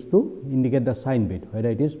always used to indicate the sign bit, whether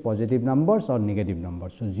it is positive numbers or negative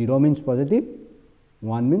numbers. So, 0 means positive,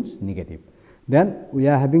 1 means negative. Then we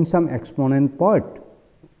are having some exponent part,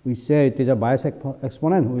 we say it is a bias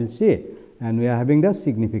exponent, we will see, and we are having the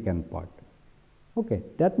significant part. Okay.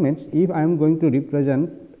 That means, if I am going to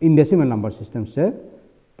represent in decimal number system, say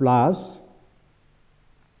plus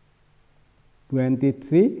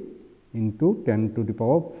 23 into 10 to the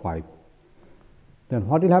power 5, then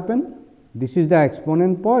what will happen? This is the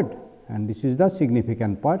exponent part and this is the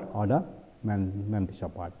significant part or the mantissa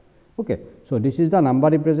part. Okay. So, this is the number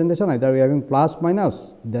representation, either we are having plus minus,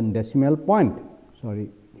 then decimal point, sorry,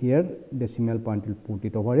 here decimal point will put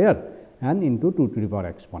it over here and into 2 to the power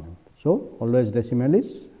exponent. So, always decimal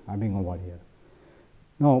is having over here.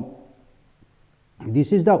 Now,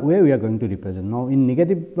 this is the way we are going to represent. Now, in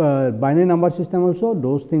negative binary number system also,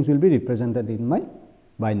 those things will be represented in my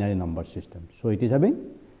binary number system. So, it is having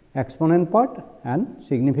exponent part and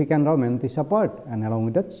significant or mantissa part and along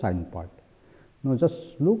with that sign part. Now, just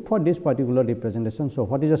look for this particular representation. So,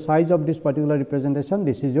 what is the size of this particular representation?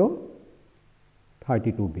 This is your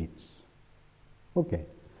 32 bits. Okay.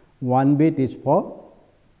 1 bit is for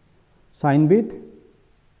sign bit,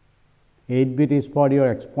 8 bit is for your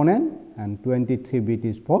exponent and 23 bit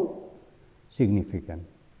is for significant.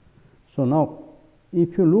 So, now,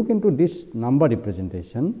 if you look into this number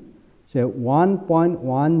representation, say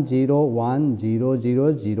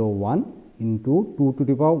 1.10100001 into 2 to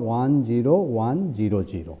the power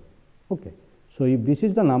 10100. Okay. So, if this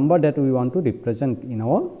is the number that we want to represent in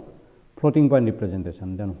our floating point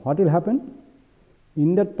representation, then what will happen?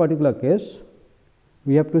 In that particular case,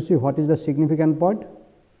 we have to see what is the significant part.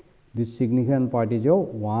 This significant part is your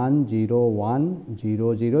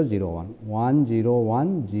 1010001,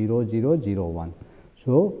 1010001.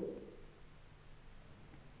 So,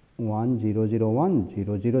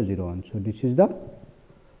 10010001. So, this is the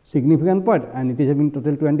significant part and it is having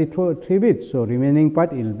total 23 bits. So, remaining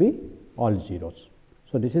part will be all zeros.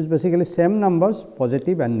 So, this is basically same numbers,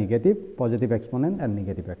 positive and negative, positive exponent and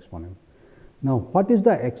negative exponent. Now, what is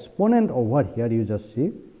the exponent over here? You just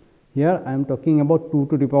see here I am talking about 2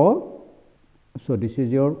 to the power. So, this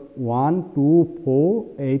is your 1, 2, 4,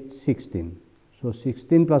 8, 16. So,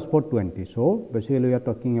 16 plus 4 20. So, basically we are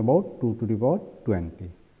talking about 2 to the power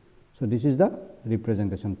 20. So, this is the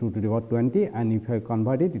representation 2 to the power 20 and if I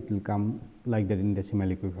convert it, it will come like that in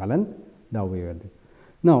decimal equivalent the way we are doing.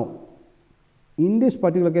 Now, in this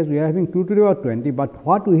particular case we are having 2 to the power 20, but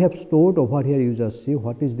what we have stored over here, you just see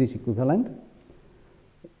what is this equivalent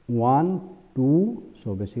 1, 2.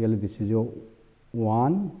 So, basically this is your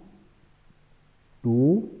 1,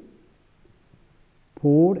 2,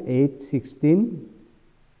 4, 8, 16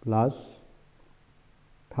 plus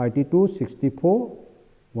 32, 64,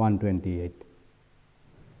 128.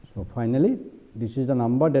 So, finally, this is the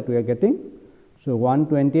number that we are getting. So,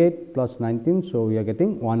 128 plus 19. So, we are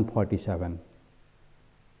getting 147.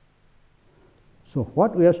 So,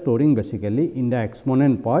 what we are storing basically in the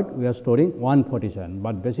exponent part, we are storing 147,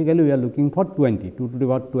 but basically we are looking for 20, 2 to the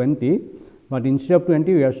power 20, but instead of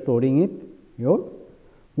 20 we are storing it your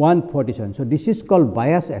 147. So, this is called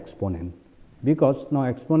bias exponent, because now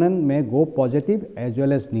exponent may go positive as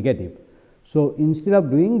well as negative. So, instead of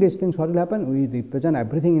doing these things, what will happen? We represent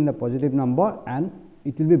everything in the positive number and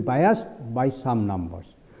it will be biased by some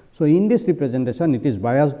numbers. So, in this representation it is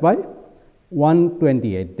biased by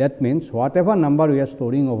 128. That means, whatever number we are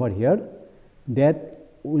storing over here, that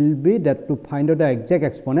will be that to find out the exact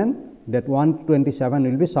exponent, that 127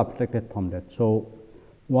 will be subtracted from that. So,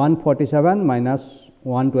 147 minus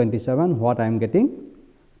 127, what I am getting?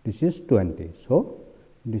 This is 20. So,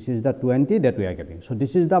 this is the 20 that we are getting. So,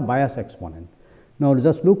 this is the bias exponent. Now,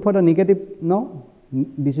 just look for the negative. Now,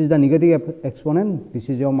 this is the negative exponent, this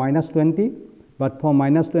is your minus 20, but for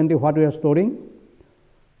minus 20 what we are storing?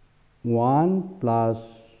 1 plus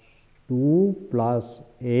 2 plus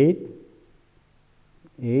 8,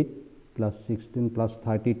 8 plus 16 plus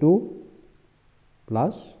 32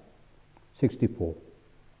 plus 64.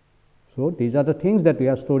 So, these are the things that we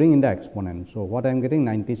are storing in the exponent. So, what I am getting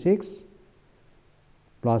 96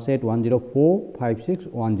 +8 104 56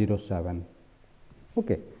 107.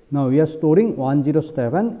 Okay. Now, we are storing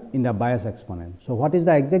 107 in the bias exponent. So, what is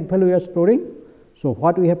the exact value we are storing? So,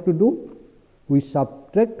 what we have to do? We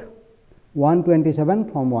subtract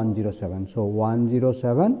 127 from 107. So,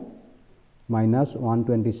 107 minus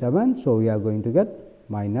 127. So, we are going to get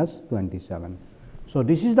minus 27. So,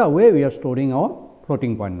 this is the way we are storing our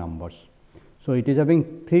floating point numbers. So, it is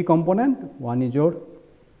having 3 components. One is your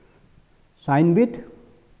sign bit,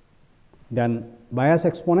 then bias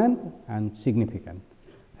exponent and significant.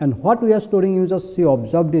 And what we are storing, you just see,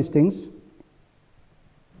 observe these things.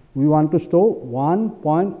 We want to store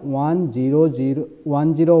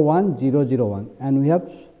 1.100101 and we have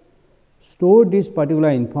stored this particular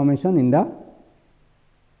information in the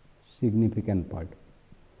significant part.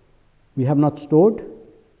 We have not stored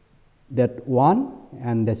that 1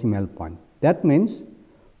 and decimal point. That means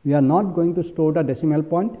we are not going to store the decimal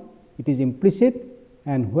point, it is implicit.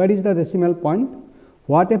 And where is the decimal point?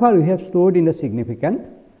 Whatever we have stored in the significant,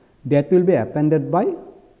 that will be appended by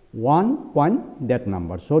 1 point that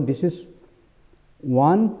number. So, this is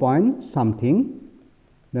 1 point something,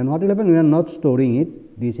 then what will happen? We are not storing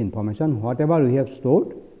it, this information, whatever we have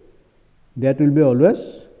stored, that will be always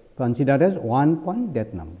considered as 1 point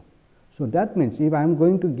that number. So, that means if I am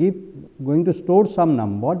going to store some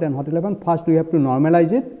number, then what will happen? First we have to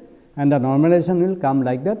normalize it, and the normalization will come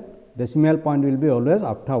like that, decimal point will be always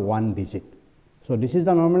after 1 digit. So, this is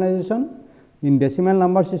the normalization. In decimal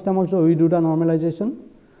number system also we do the normalization.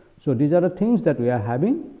 So, these are the things that we are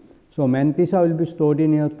having. So, mantissa will be stored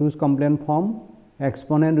in your 2's complement form,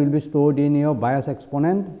 exponent will be stored in your bias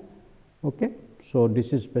exponent. Okay. So,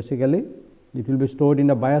 this is basically it will be stored in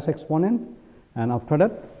the bias exponent, and after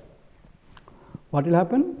that what will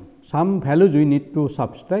happen? Some values we need to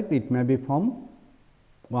subtract, it may be from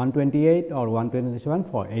 128 or 127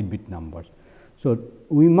 for 8-bit numbers. So,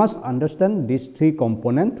 we must understand these 3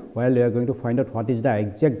 components while we are going to find out what is the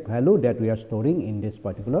exact value that we are storing in this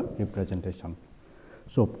particular representation.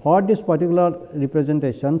 So, for this particular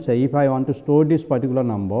representation, say if I want to store this particular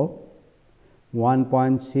number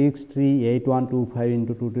 1.638125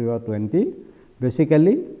 into 2 to the power 20,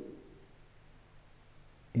 basically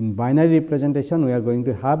in binary representation we are going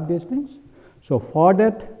to have these things. So, for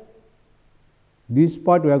that this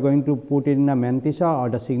part we are going to put it in a mantissa or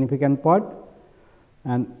the significant part,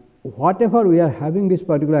 and whatever we are having this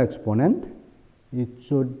particular exponent, it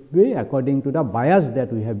should be according to the bias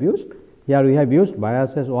that we have used. Here we have used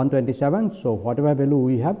bias as 127. So, whatever value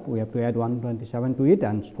we have to add 127 to it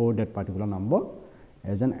and store that particular number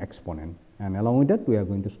as an exponent, and along with that we are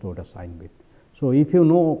going to store the sign bit. So, if you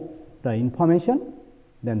know the information,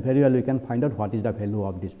 then very well we can find out what is the value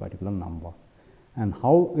of this particular number. And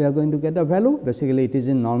how we are going to get the value? Basically, it is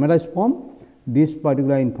in normalized form. This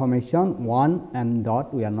particular information 1 and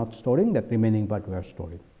dot we are not storing, that remaining part we are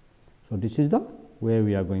storing. So, this is the way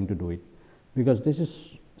we are going to do it, because this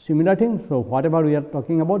is similar thing. So, whatever we are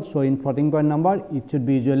talking about, so in floating point number it should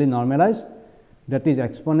be usually normalized, that is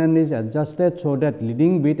exponent is adjusted, so that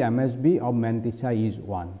leading bit MSB of mantissa is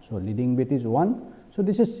 1. So, leading bit is 1. So,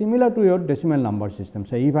 this is similar to your decimal number system.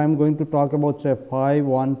 So, if I am going to talk about say 5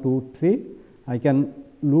 1 2 3, I can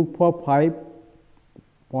look for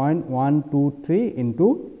 5.123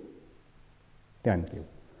 into 10 cube.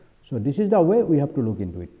 So, this is the way we have to look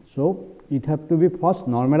into it. So, it have to be first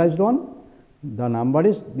normalized one, the number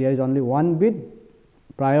is there is only 1 bit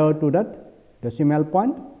prior to that decimal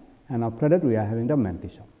point, and after that we are having the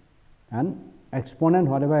mantissa, and exponent,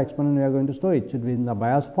 whatever exponent we are going to store, it should be in the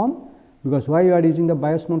bias form, because why you are using the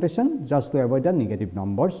bias notation? Just to avoid the negative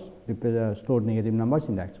numbers, stored negative numbers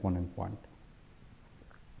in the exponent point.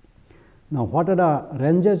 Now, what are the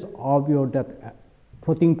ranges of your that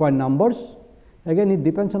floating point numbers? Again, it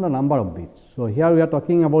depends on the number of bits. So, here we are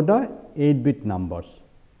talking about the 8-bit numbers,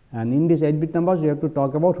 and in these 8-bit numbers you have to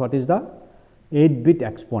talk about what is the 8-bit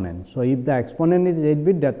exponent. So, if the exponent is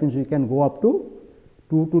 8-bit, that means we can go up to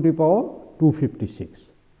 2 to the power 256.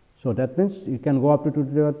 So, that means you can go up to 2 to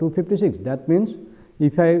the power 256. That means,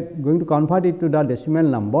 if I am going to convert it to the decimal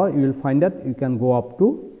number, you will find that you can go up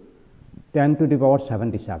to 10 to the power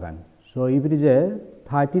 77. So, if it is a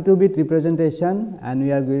 32-bit representation and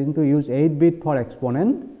we are going to use 8-bit for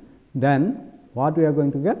exponent, then what we are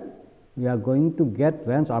going to get? We are going to get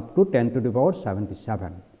range up to 10 to the power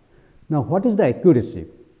 77. Now, what is the accuracy?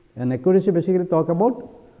 And accuracy basically talk about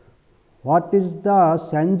what is the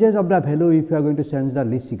changes of the value if you are going to change the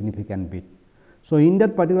least significant bit. So, in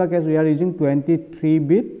that particular case we are using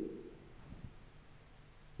 23-bit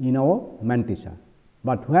in our mantissa,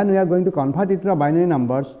 but when we are going to convert it to the binary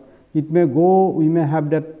numbers, it may go, we may have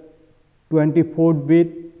that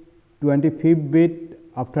 24-bit, 25th bit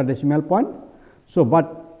after decimal point. So,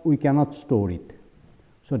 but we cannot store it.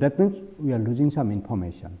 So, that means we are losing some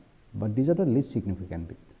information, but these are the least significant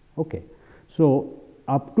bit. Okay. So,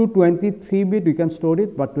 up to 23 bit we can store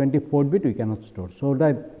it, but 24 bit we cannot store. So,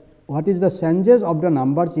 that what is the changes of the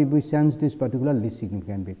numbers if we change this particular least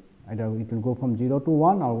significant bit, either it will go from 0 to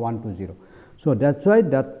 1 or 1 to 0. So, that is why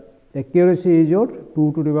that accuracy is your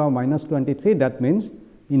 2 to the power minus 23, that means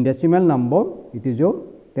in decimal number it is your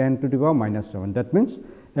 10 to the power minus 7, that means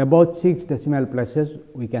about 6 decimal places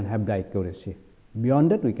we can have the accuracy, beyond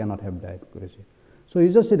that we cannot have the accuracy. So,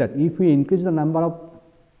 you just see that if we increase the number of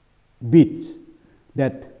bits,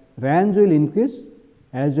 that range will increase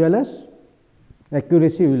as well as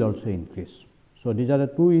accuracy will also increase. So, these are the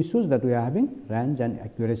two issues that we are having, range and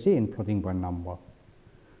accuracy in floating point number.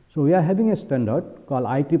 So, we are having a standard called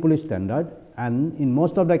IEEE standard, and in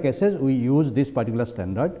most of the cases we use this particular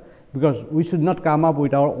standard, because we should not come up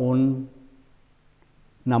with our own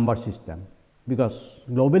number system, because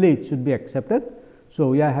globally it should be accepted. So,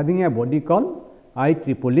 we are having a body called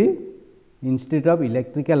IEEE, Institute of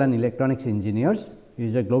Electrical and Electronics Engineers. It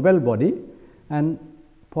is a global body, and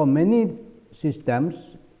for many systems,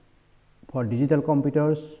 for digital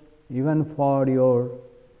computers, even for your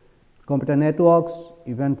computer networks,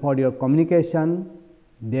 even for your communication,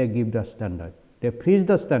 they give the standard. They freeze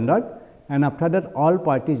the standard, and after that all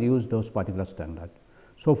parties use those particular standard.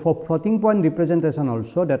 So, for floating point representation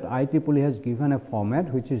also, that IEEE has given a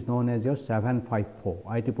format which is known as your 754,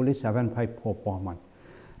 IEEE 754 format.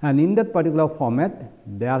 And in that particular format,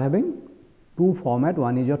 they are having two format,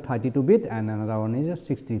 one is your 32 bit and another one is your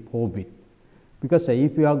 64 bit. Because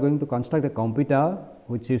if you are going to construct a computer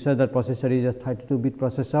which uses the processor is a 32 bit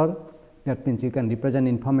processor, that means you can represent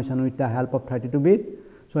information with the help of 32 bit.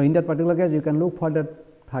 So, in that particular case you can look for the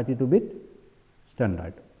 32 bit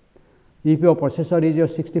standard. If your processor is your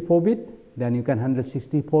 64 bit, then you can handle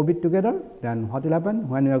 64 bit together. Then what will happen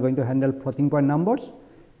when you are going to handle floating point numbers?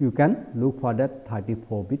 You can look for that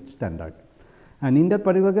 34 bit standard. And in that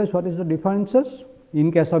particular case, what is the differences?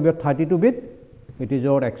 In case of your 32 bit, it is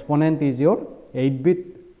your exponent is your 8 bit,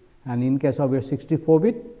 and in case of your 64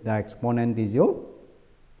 bit, the exponent is your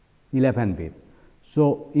 11 bit.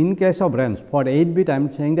 So, in case of range for 8 bit, I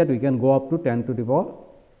am saying that we can go up to 10 to the power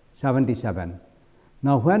 77.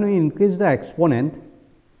 Now, when we increase the exponent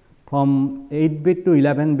from 8 bit to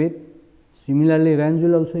 11 bit, similarly range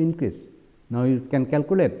will also increase. Now, you can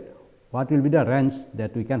calculate what will be the range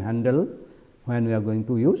that we can handle when we are going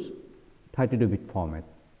to use 32 bit format,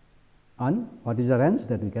 and what is the range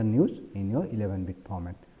that we can use in your 11 bit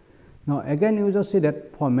format. Now, again you just see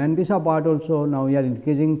that for Mantis part also, now we are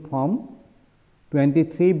increasing from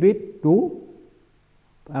 23 bit to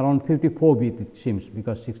around 54 bit it seems,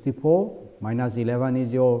 because 64 minus 11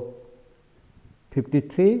 is your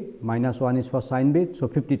 53, minus 1 is for sign bit. So,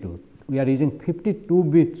 52. We are using 52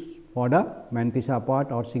 bits for the Mantis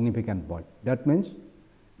part or significant part. That means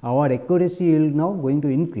our accuracy is now going to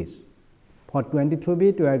increase. For 23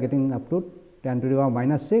 bit we are getting up to 10 to the power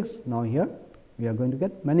minus 6. Now, here we are going to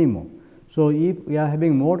get many more. So, if we are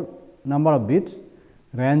having more number of bits,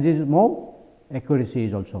 range is more, accuracy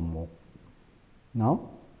is also more. Now,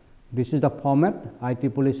 this is the format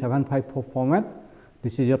IEEE 754 format.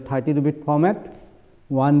 This is your 32 bit format,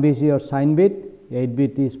 1 bit is your sign bit, 8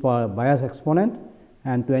 bit is for bias exponent,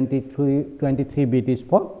 and 23 bit is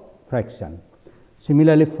for fraction.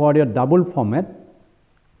 Similarly, for your double format,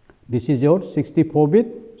 this is your 64 bit.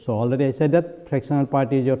 So, already I said that fractional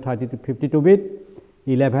part is your 52 bit,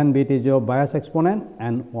 11 bit is your bias exponent,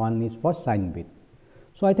 and 1 is for sign bit.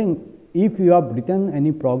 So, I think if you have written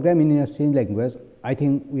any program in your C language, I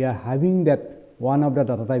think we are having that one of the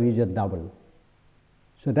data type is a double.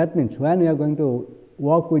 So, that means when we are going to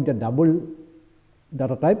work with the double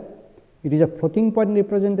data type, it is a floating point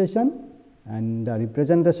representation, and the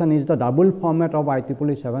representation is the double format of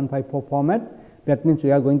IEEE 754 format. That means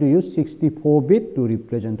we are going to use 64 bit to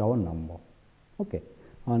represent our number. Okay.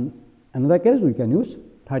 On another case, we can use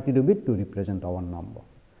 32 bit to represent our number.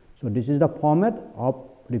 So, this is the format of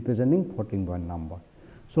representing floating point number.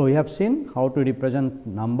 So, we have seen how to represent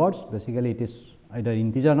numbers. Basically, it is either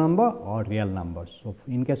integer number or real numbers. So,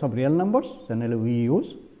 in case of real numbers, generally we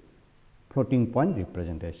use floating point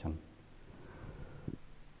representation.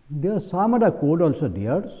 There are some other code also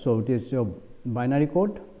there. So, it is your binary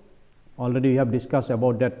code. Already we have discussed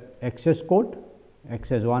about that access code,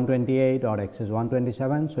 access 128 or access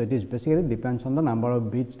 127. So, it is basically depends on the number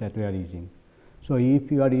of bits that we are using. So,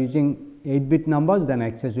 if you are using 8 bit numbers, then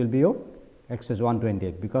access will be your access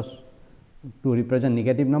 128, because to represent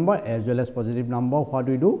negative number as well as positive number, what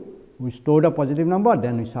we do? We store the positive number,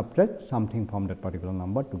 then we subtract something from that particular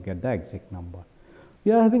number to get the exact number.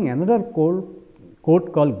 We are having another code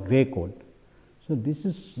called gray code. So, this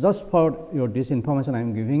is just for your this information I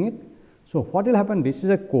am giving it. So, what will happen, this is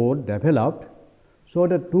a code developed, so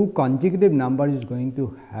the two consecutive number is going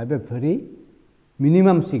to have a very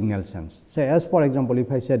minimum signal sense. Say as for example,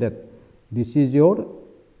 if I say that this is your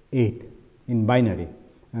 8 in binary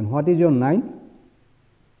and what is your 9?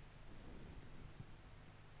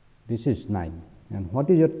 This is 9 and what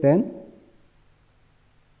is your 10?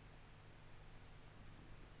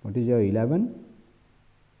 What is your 11?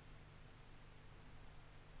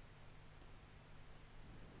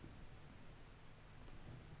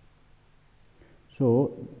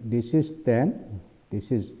 So, this is 10,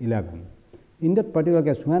 this is 11. In that particular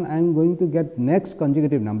case, when I am going to get next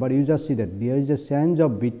consecutive number, you just see that there is a change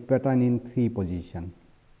of bit pattern in 3 position.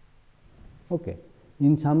 Okay.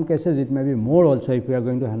 In some cases, it may be more also if we are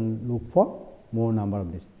going to look for more number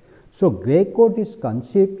of this. So, gray code is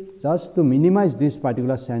conceived just to minimize this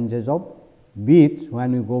particular changes of bits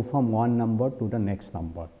when we go from one number to the next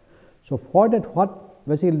number. So, for that what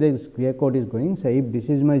basically this gray code is going, say if this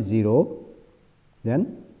is my 0,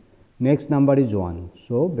 then next number is 1.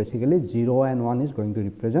 So, basically 0 and 1 is going to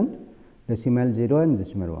represent decimal 0 and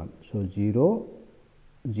decimal 1. So, 0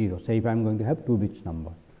 0, say if I am going to have 2 bits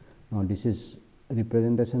number. Now, this is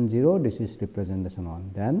representation 0, this is representation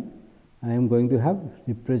 1, then I am going to have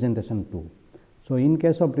representation 2. So, in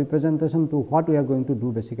case of representation 2, what we are going to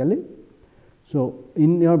do basically? So,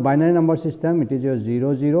 in your binary number system, it is your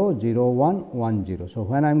 0 0 0 1 1 0. So,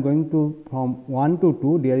 when I am going to from 1 to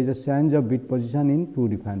 2, there is a change of bit position in 2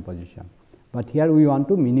 different position, but here we want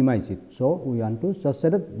to minimize it. So, we want to just say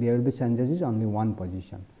that there will be changes is only one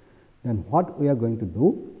position. Then what we are going to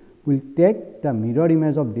do? We will take the mirror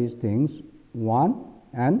image of these things 1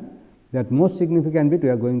 and that most significant bit we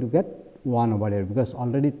are going to get 1 over here, because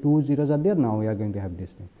already 2 zeros are there. Now, we are going to have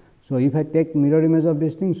this thing. So, if I take mirror image of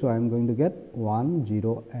this thing, so I am going to get 1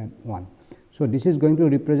 0 and 1. So, this is going to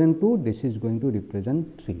represent 2, this is going to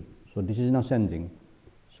represent 3. So, this is now changing.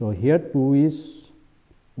 So, here 2 is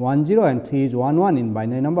 1 0 and 3 is 1 1 in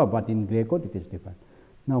binary number, but in gray code it is different.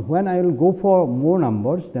 Now, when I will go for more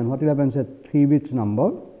numbers, then what will happen is 3 bits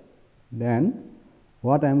number, then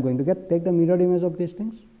what I am going to get? Take the mirror image of these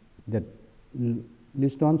things, that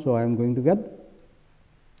list 1. So, I am going to get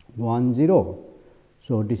 1 0.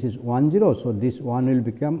 So, this is 1 0. So, this 1 will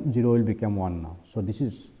become 0 will become 1 now. So, this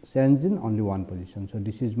is changed in only one position. So,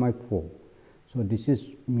 this is my 4. So, this is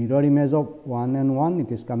mirror image of 1 and 1,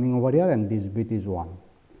 it is coming over here and this bit is 1.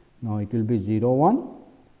 Now, it will be 0 1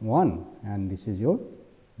 1 and this is your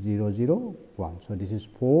 0 0 1. So, this is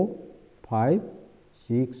 4 5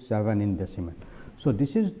 6 7 in decimal. So,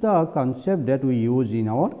 this is the concept that we use in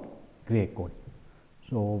our gray code.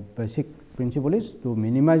 So, basic principle is to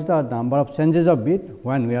minimize the number of changes of bit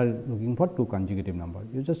when we are looking for 2 consecutive numbers.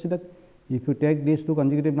 You just see that if you take these 2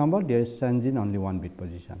 consecutive number, there is change in only 1 bit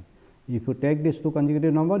position. If you take these 2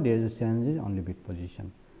 consecutive number, there is a change in only bit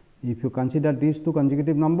position. If you consider these 2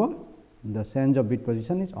 consecutive number, the change of bit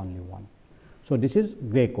position is only 1. So, this is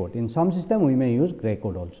gray code. In some system, we may use gray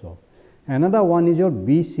code also. Another one is your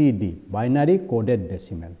BCD, binary coded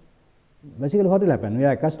decimal. Basically, what will happen? We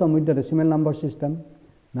are accustomed with the decimal number system.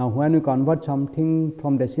 Now, when we convert something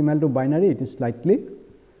from decimal to binary, it is slightly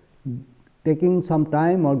taking some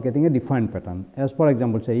time or getting a different pattern. As for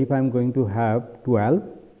example, say if I am going to have 12,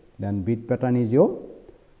 then bit pattern is your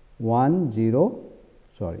 1 0,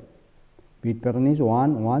 sorry, bit pattern is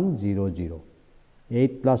 1 1 0 0,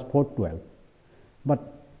 8 plus 4 12. But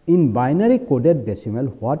in binary coded decimal,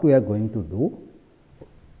 what we are going to do?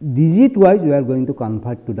 Digit wise, we are going to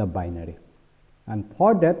convert to the binary, and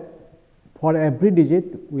for that, for every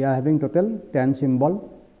digit, we are having total 10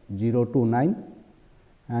 symbol 0 to 9,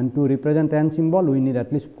 and to represent 10 symbol, we need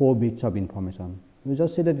at least 4 bits of information. You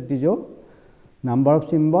just see that it is your number of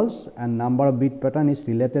symbols and number of bit pattern is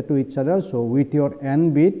related to each other. So, with your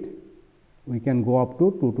n bit, we can go up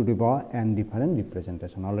to 2 to the power n different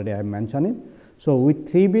representation. Already I have mentioned it. So,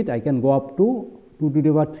 with 3 bit, I can go up to 2 to the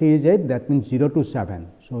power 3 is 8, that means 0 to 7.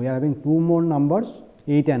 So, we are having 2 more numbers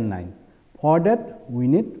 8 and 9. For that, we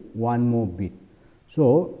need 1 more bit.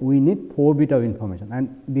 So, we need 4 bit of information,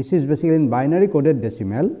 and this is basically in binary coded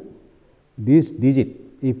decimal. This digit,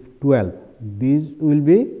 if 12, these will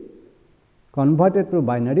be converted to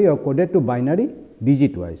binary or coded to binary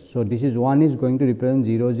digit wise. So, this is 1 is going to represent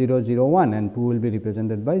 0 0 0 1 and 2 will be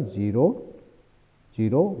represented by 0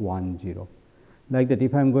 0 1 0. Like that,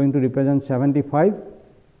 if I am going to represent 75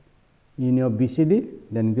 in your BCD,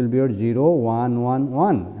 then it will be your 0 1 1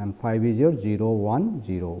 1 and 5 is your 0 1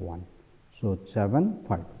 0 1. So, 7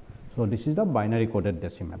 5. So, this is the binary coded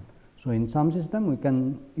decimal. So, in some system we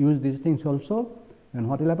can use these things also then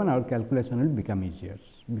what will happen? Our calculation will become easier,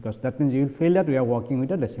 because that means you will feel that we are working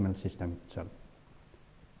with a decimal system itself.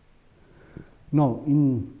 Now,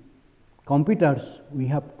 in computers we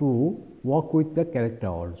have to work with the character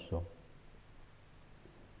also,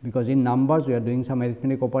 because in numbers we are doing some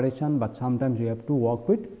arithmetic operation, but sometimes we have to work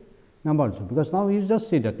with numbers also, because now you just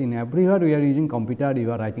see that in everywhere we are using computer,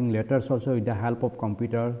 you are writing letters also with the help of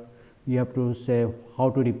computer. You have to say how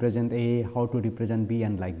to represent A, how to represent B,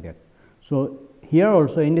 and like that. So, here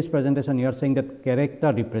also in this presentation you are saying that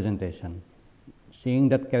character representation, seeing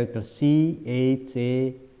that character C, H,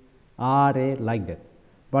 A, R, A, like that.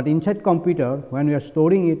 But inside computer, when we are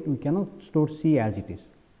storing it, we cannot store C as it is.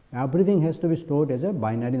 Everything has to be stored as a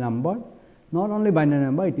binary number. Not only binary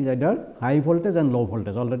number, it is either high voltage and low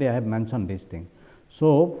voltage. Already I have mentioned this thing.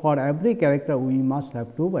 So, for every character we must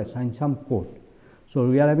have to assign some code. So,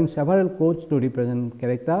 we are having several codes to represent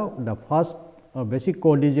character. The first basic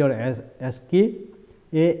code is your ASCII,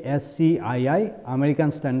 ASCII,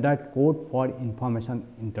 American Standard Code for Information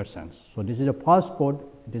Insertions. So, this is the first code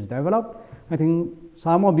it is developed. I think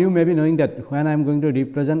some of you may be knowing that when I am going to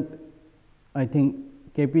represent, I think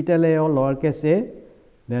capital A or lowercase a,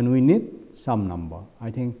 then we need some number.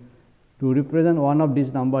 I think to represent one of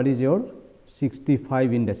these number is your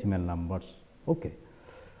 65 in decimal numbers. Okay.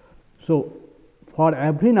 So, for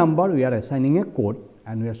every number we are assigning a code,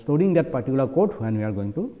 and we are storing that particular code when we are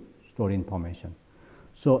going to store information.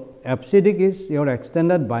 So, FCDIC is your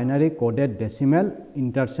extended binary coded decimal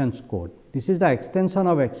insertions code. This is the extension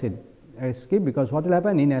of ASCII, because what will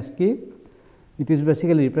happen in ASCII, it is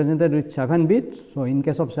basically represented with 7 bits. So, in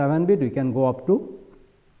case of 7 bit we can go up to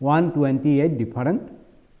 128 different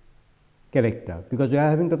character, because we are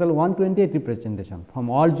having total 128 representation from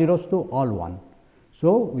all zeros to all 1.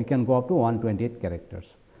 So, we can go up to 128 characters.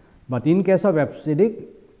 But in case of FCDIC,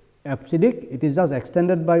 it is just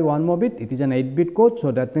extended by 1 more bit, it is an 8-bit code.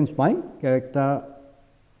 So, that means my character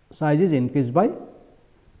size is increased by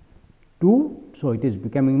 2. So, it is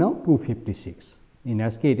becoming now 256. In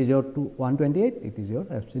ASCII it is your 128, it is your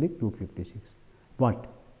FCDIC 256. But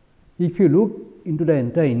if you look into the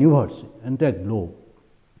entire universe, entire globe,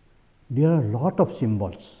 there are a lot of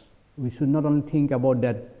symbols. We should not only think about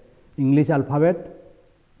that English alphabet,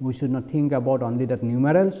 we should not think about only that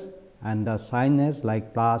numerals and the signs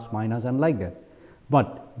like plus, minus, and like that.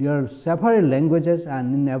 But there are several languages,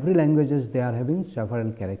 and in every languages they are having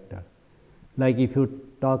several characters. Like if you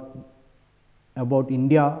talk about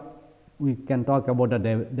India, we can talk about the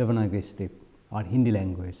Devanagari script or Hindi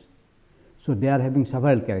language. So, they are having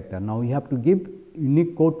several characters. Now, we have to give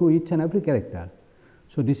unique code to each and every character.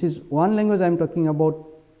 So, this is one language I am talking about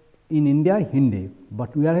in India, Hindi,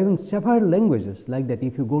 but we are having several languages like that.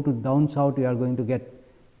 If you go to down south, you are going to get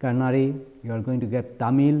Kannada, you are going to get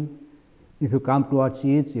Tamil. If you come towards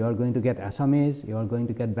east, you are going to get Assamese, you are going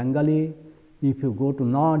to get Bengali. If you go to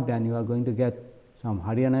north, then you are going to get some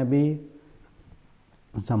Haryanavi,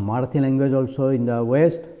 some Marathi language also in the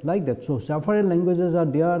west, like that. So, several languages are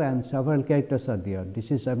there and several characters are there. This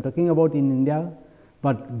is I am talking about in India,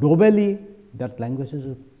 but globally that languages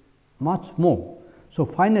is much more. So,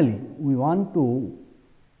 finally, we want to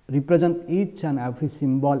represent each and every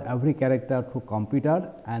symbol, every character through computer,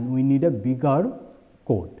 and we need a bigger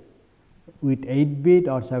code. With 8-bit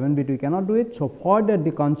or 7-bit we cannot do it. So, for that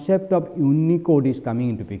the concept of Unicode is coming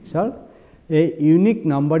into picture. A unique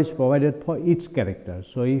number is provided for each character.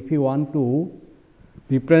 So, if you want to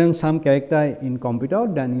represent some character in computer,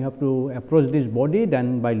 then you have to approach this body,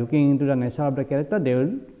 then by looking into the nature of the character, they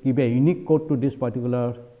will give a unique code to this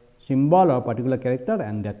particular symbol or particular character,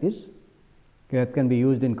 and that can be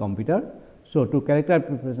used in computer. So, to character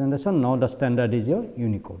representation, now the standard is your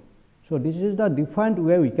Unicode. So, this is the different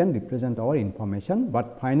way we can represent our information,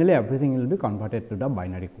 but finally everything will be converted to the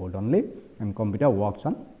binary code only, and computer works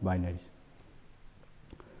on binaries.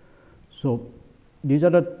 So, these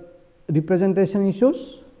are the representation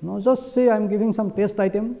issues. Now, just say I am giving some test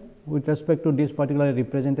item with respect to this particular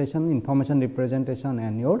representation, information representation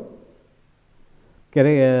and your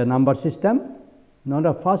number system. Now,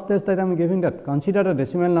 the first test item I am giving that consider a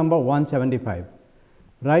decimal number 175.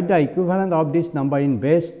 Write the equivalent of this number in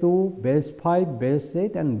base 2, base 5, base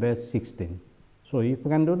 8 and base 16. So, if you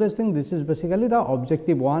can do this thing, this is basically the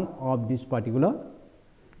objective one of this particular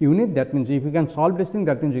unit. That means, if you can solve this thing,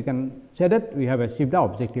 that means you can say that we have achieved the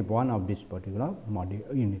objective one of this particular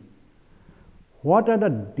module unit. What are the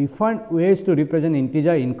different ways to represent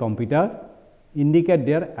integer in computer? Indicate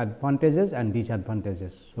their advantages and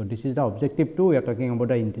disadvantages. So, this is the objective 2, we are talking about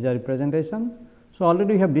the integer representation. So,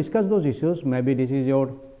 already we have discussed those issues. Maybe this is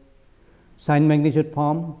your sign magnitude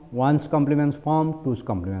form, 1's complements form, 2's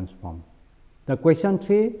complements form. The question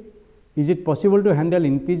 3, Is it possible to handle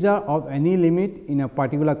integer of any limit in a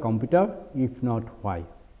particular computer? If not, why?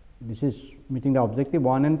 This is meeting the objective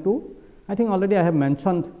 1 and 2. I think already I have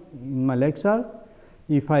mentioned in my lecture,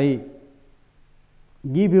 if I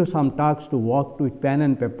give you some tasks to work with pen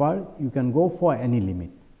and paper, you can go for any limit,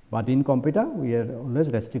 but in computer we are always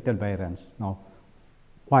restricted by range. Now,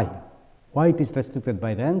 why? Why it is restricted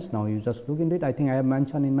by range? Now, you just look into it. I think I have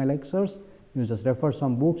mentioned in my lectures. You just refer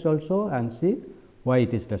some books also and see why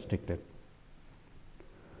it is restricted.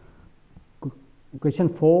 Question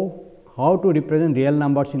 4, how to represent real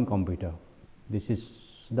numbers in computer? This is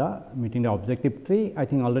the meeting the objective 3. I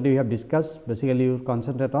think already we have discussed. Basically, you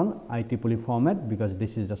concentrate on IEEE format because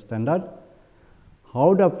this is the standard.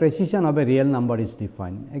 How the precision of a real number is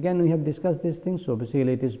defined? Again, we have discussed these things. So,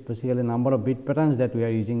 basically it is basically number of bit patterns that we are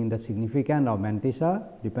using in the significant or mantissa.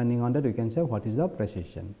 Depending on that, we can say what is the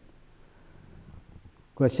precision.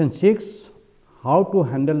 Question 6, how to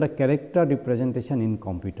handle the character representation in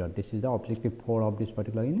computer? This is the objective 4 of this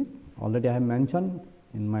particular unit. Already I have mentioned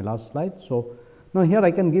in my last slide. So, now here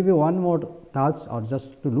I can give you one more task or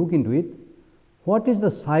just to look into it. What is the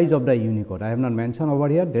size of the Unicode? I have not mentioned over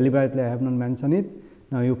here, deliberately I have not mentioned it.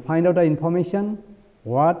 Now, you find out the information,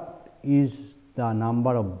 what is the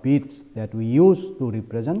number of bits that we use to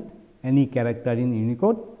represent any character in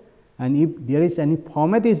Unicode, and if there is any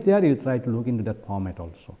format is there, you try to look into that format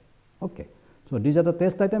also. Okay. So, these are the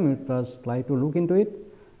test items, you just try to look into it,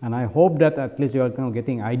 and I hope that at least you are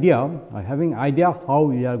getting idea or having idea how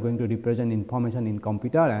we are going to represent information in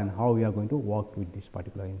computer and how we are going to work with this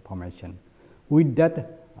particular information. With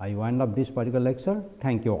that, I wind up this particular lecture.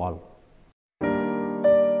 Thank you all.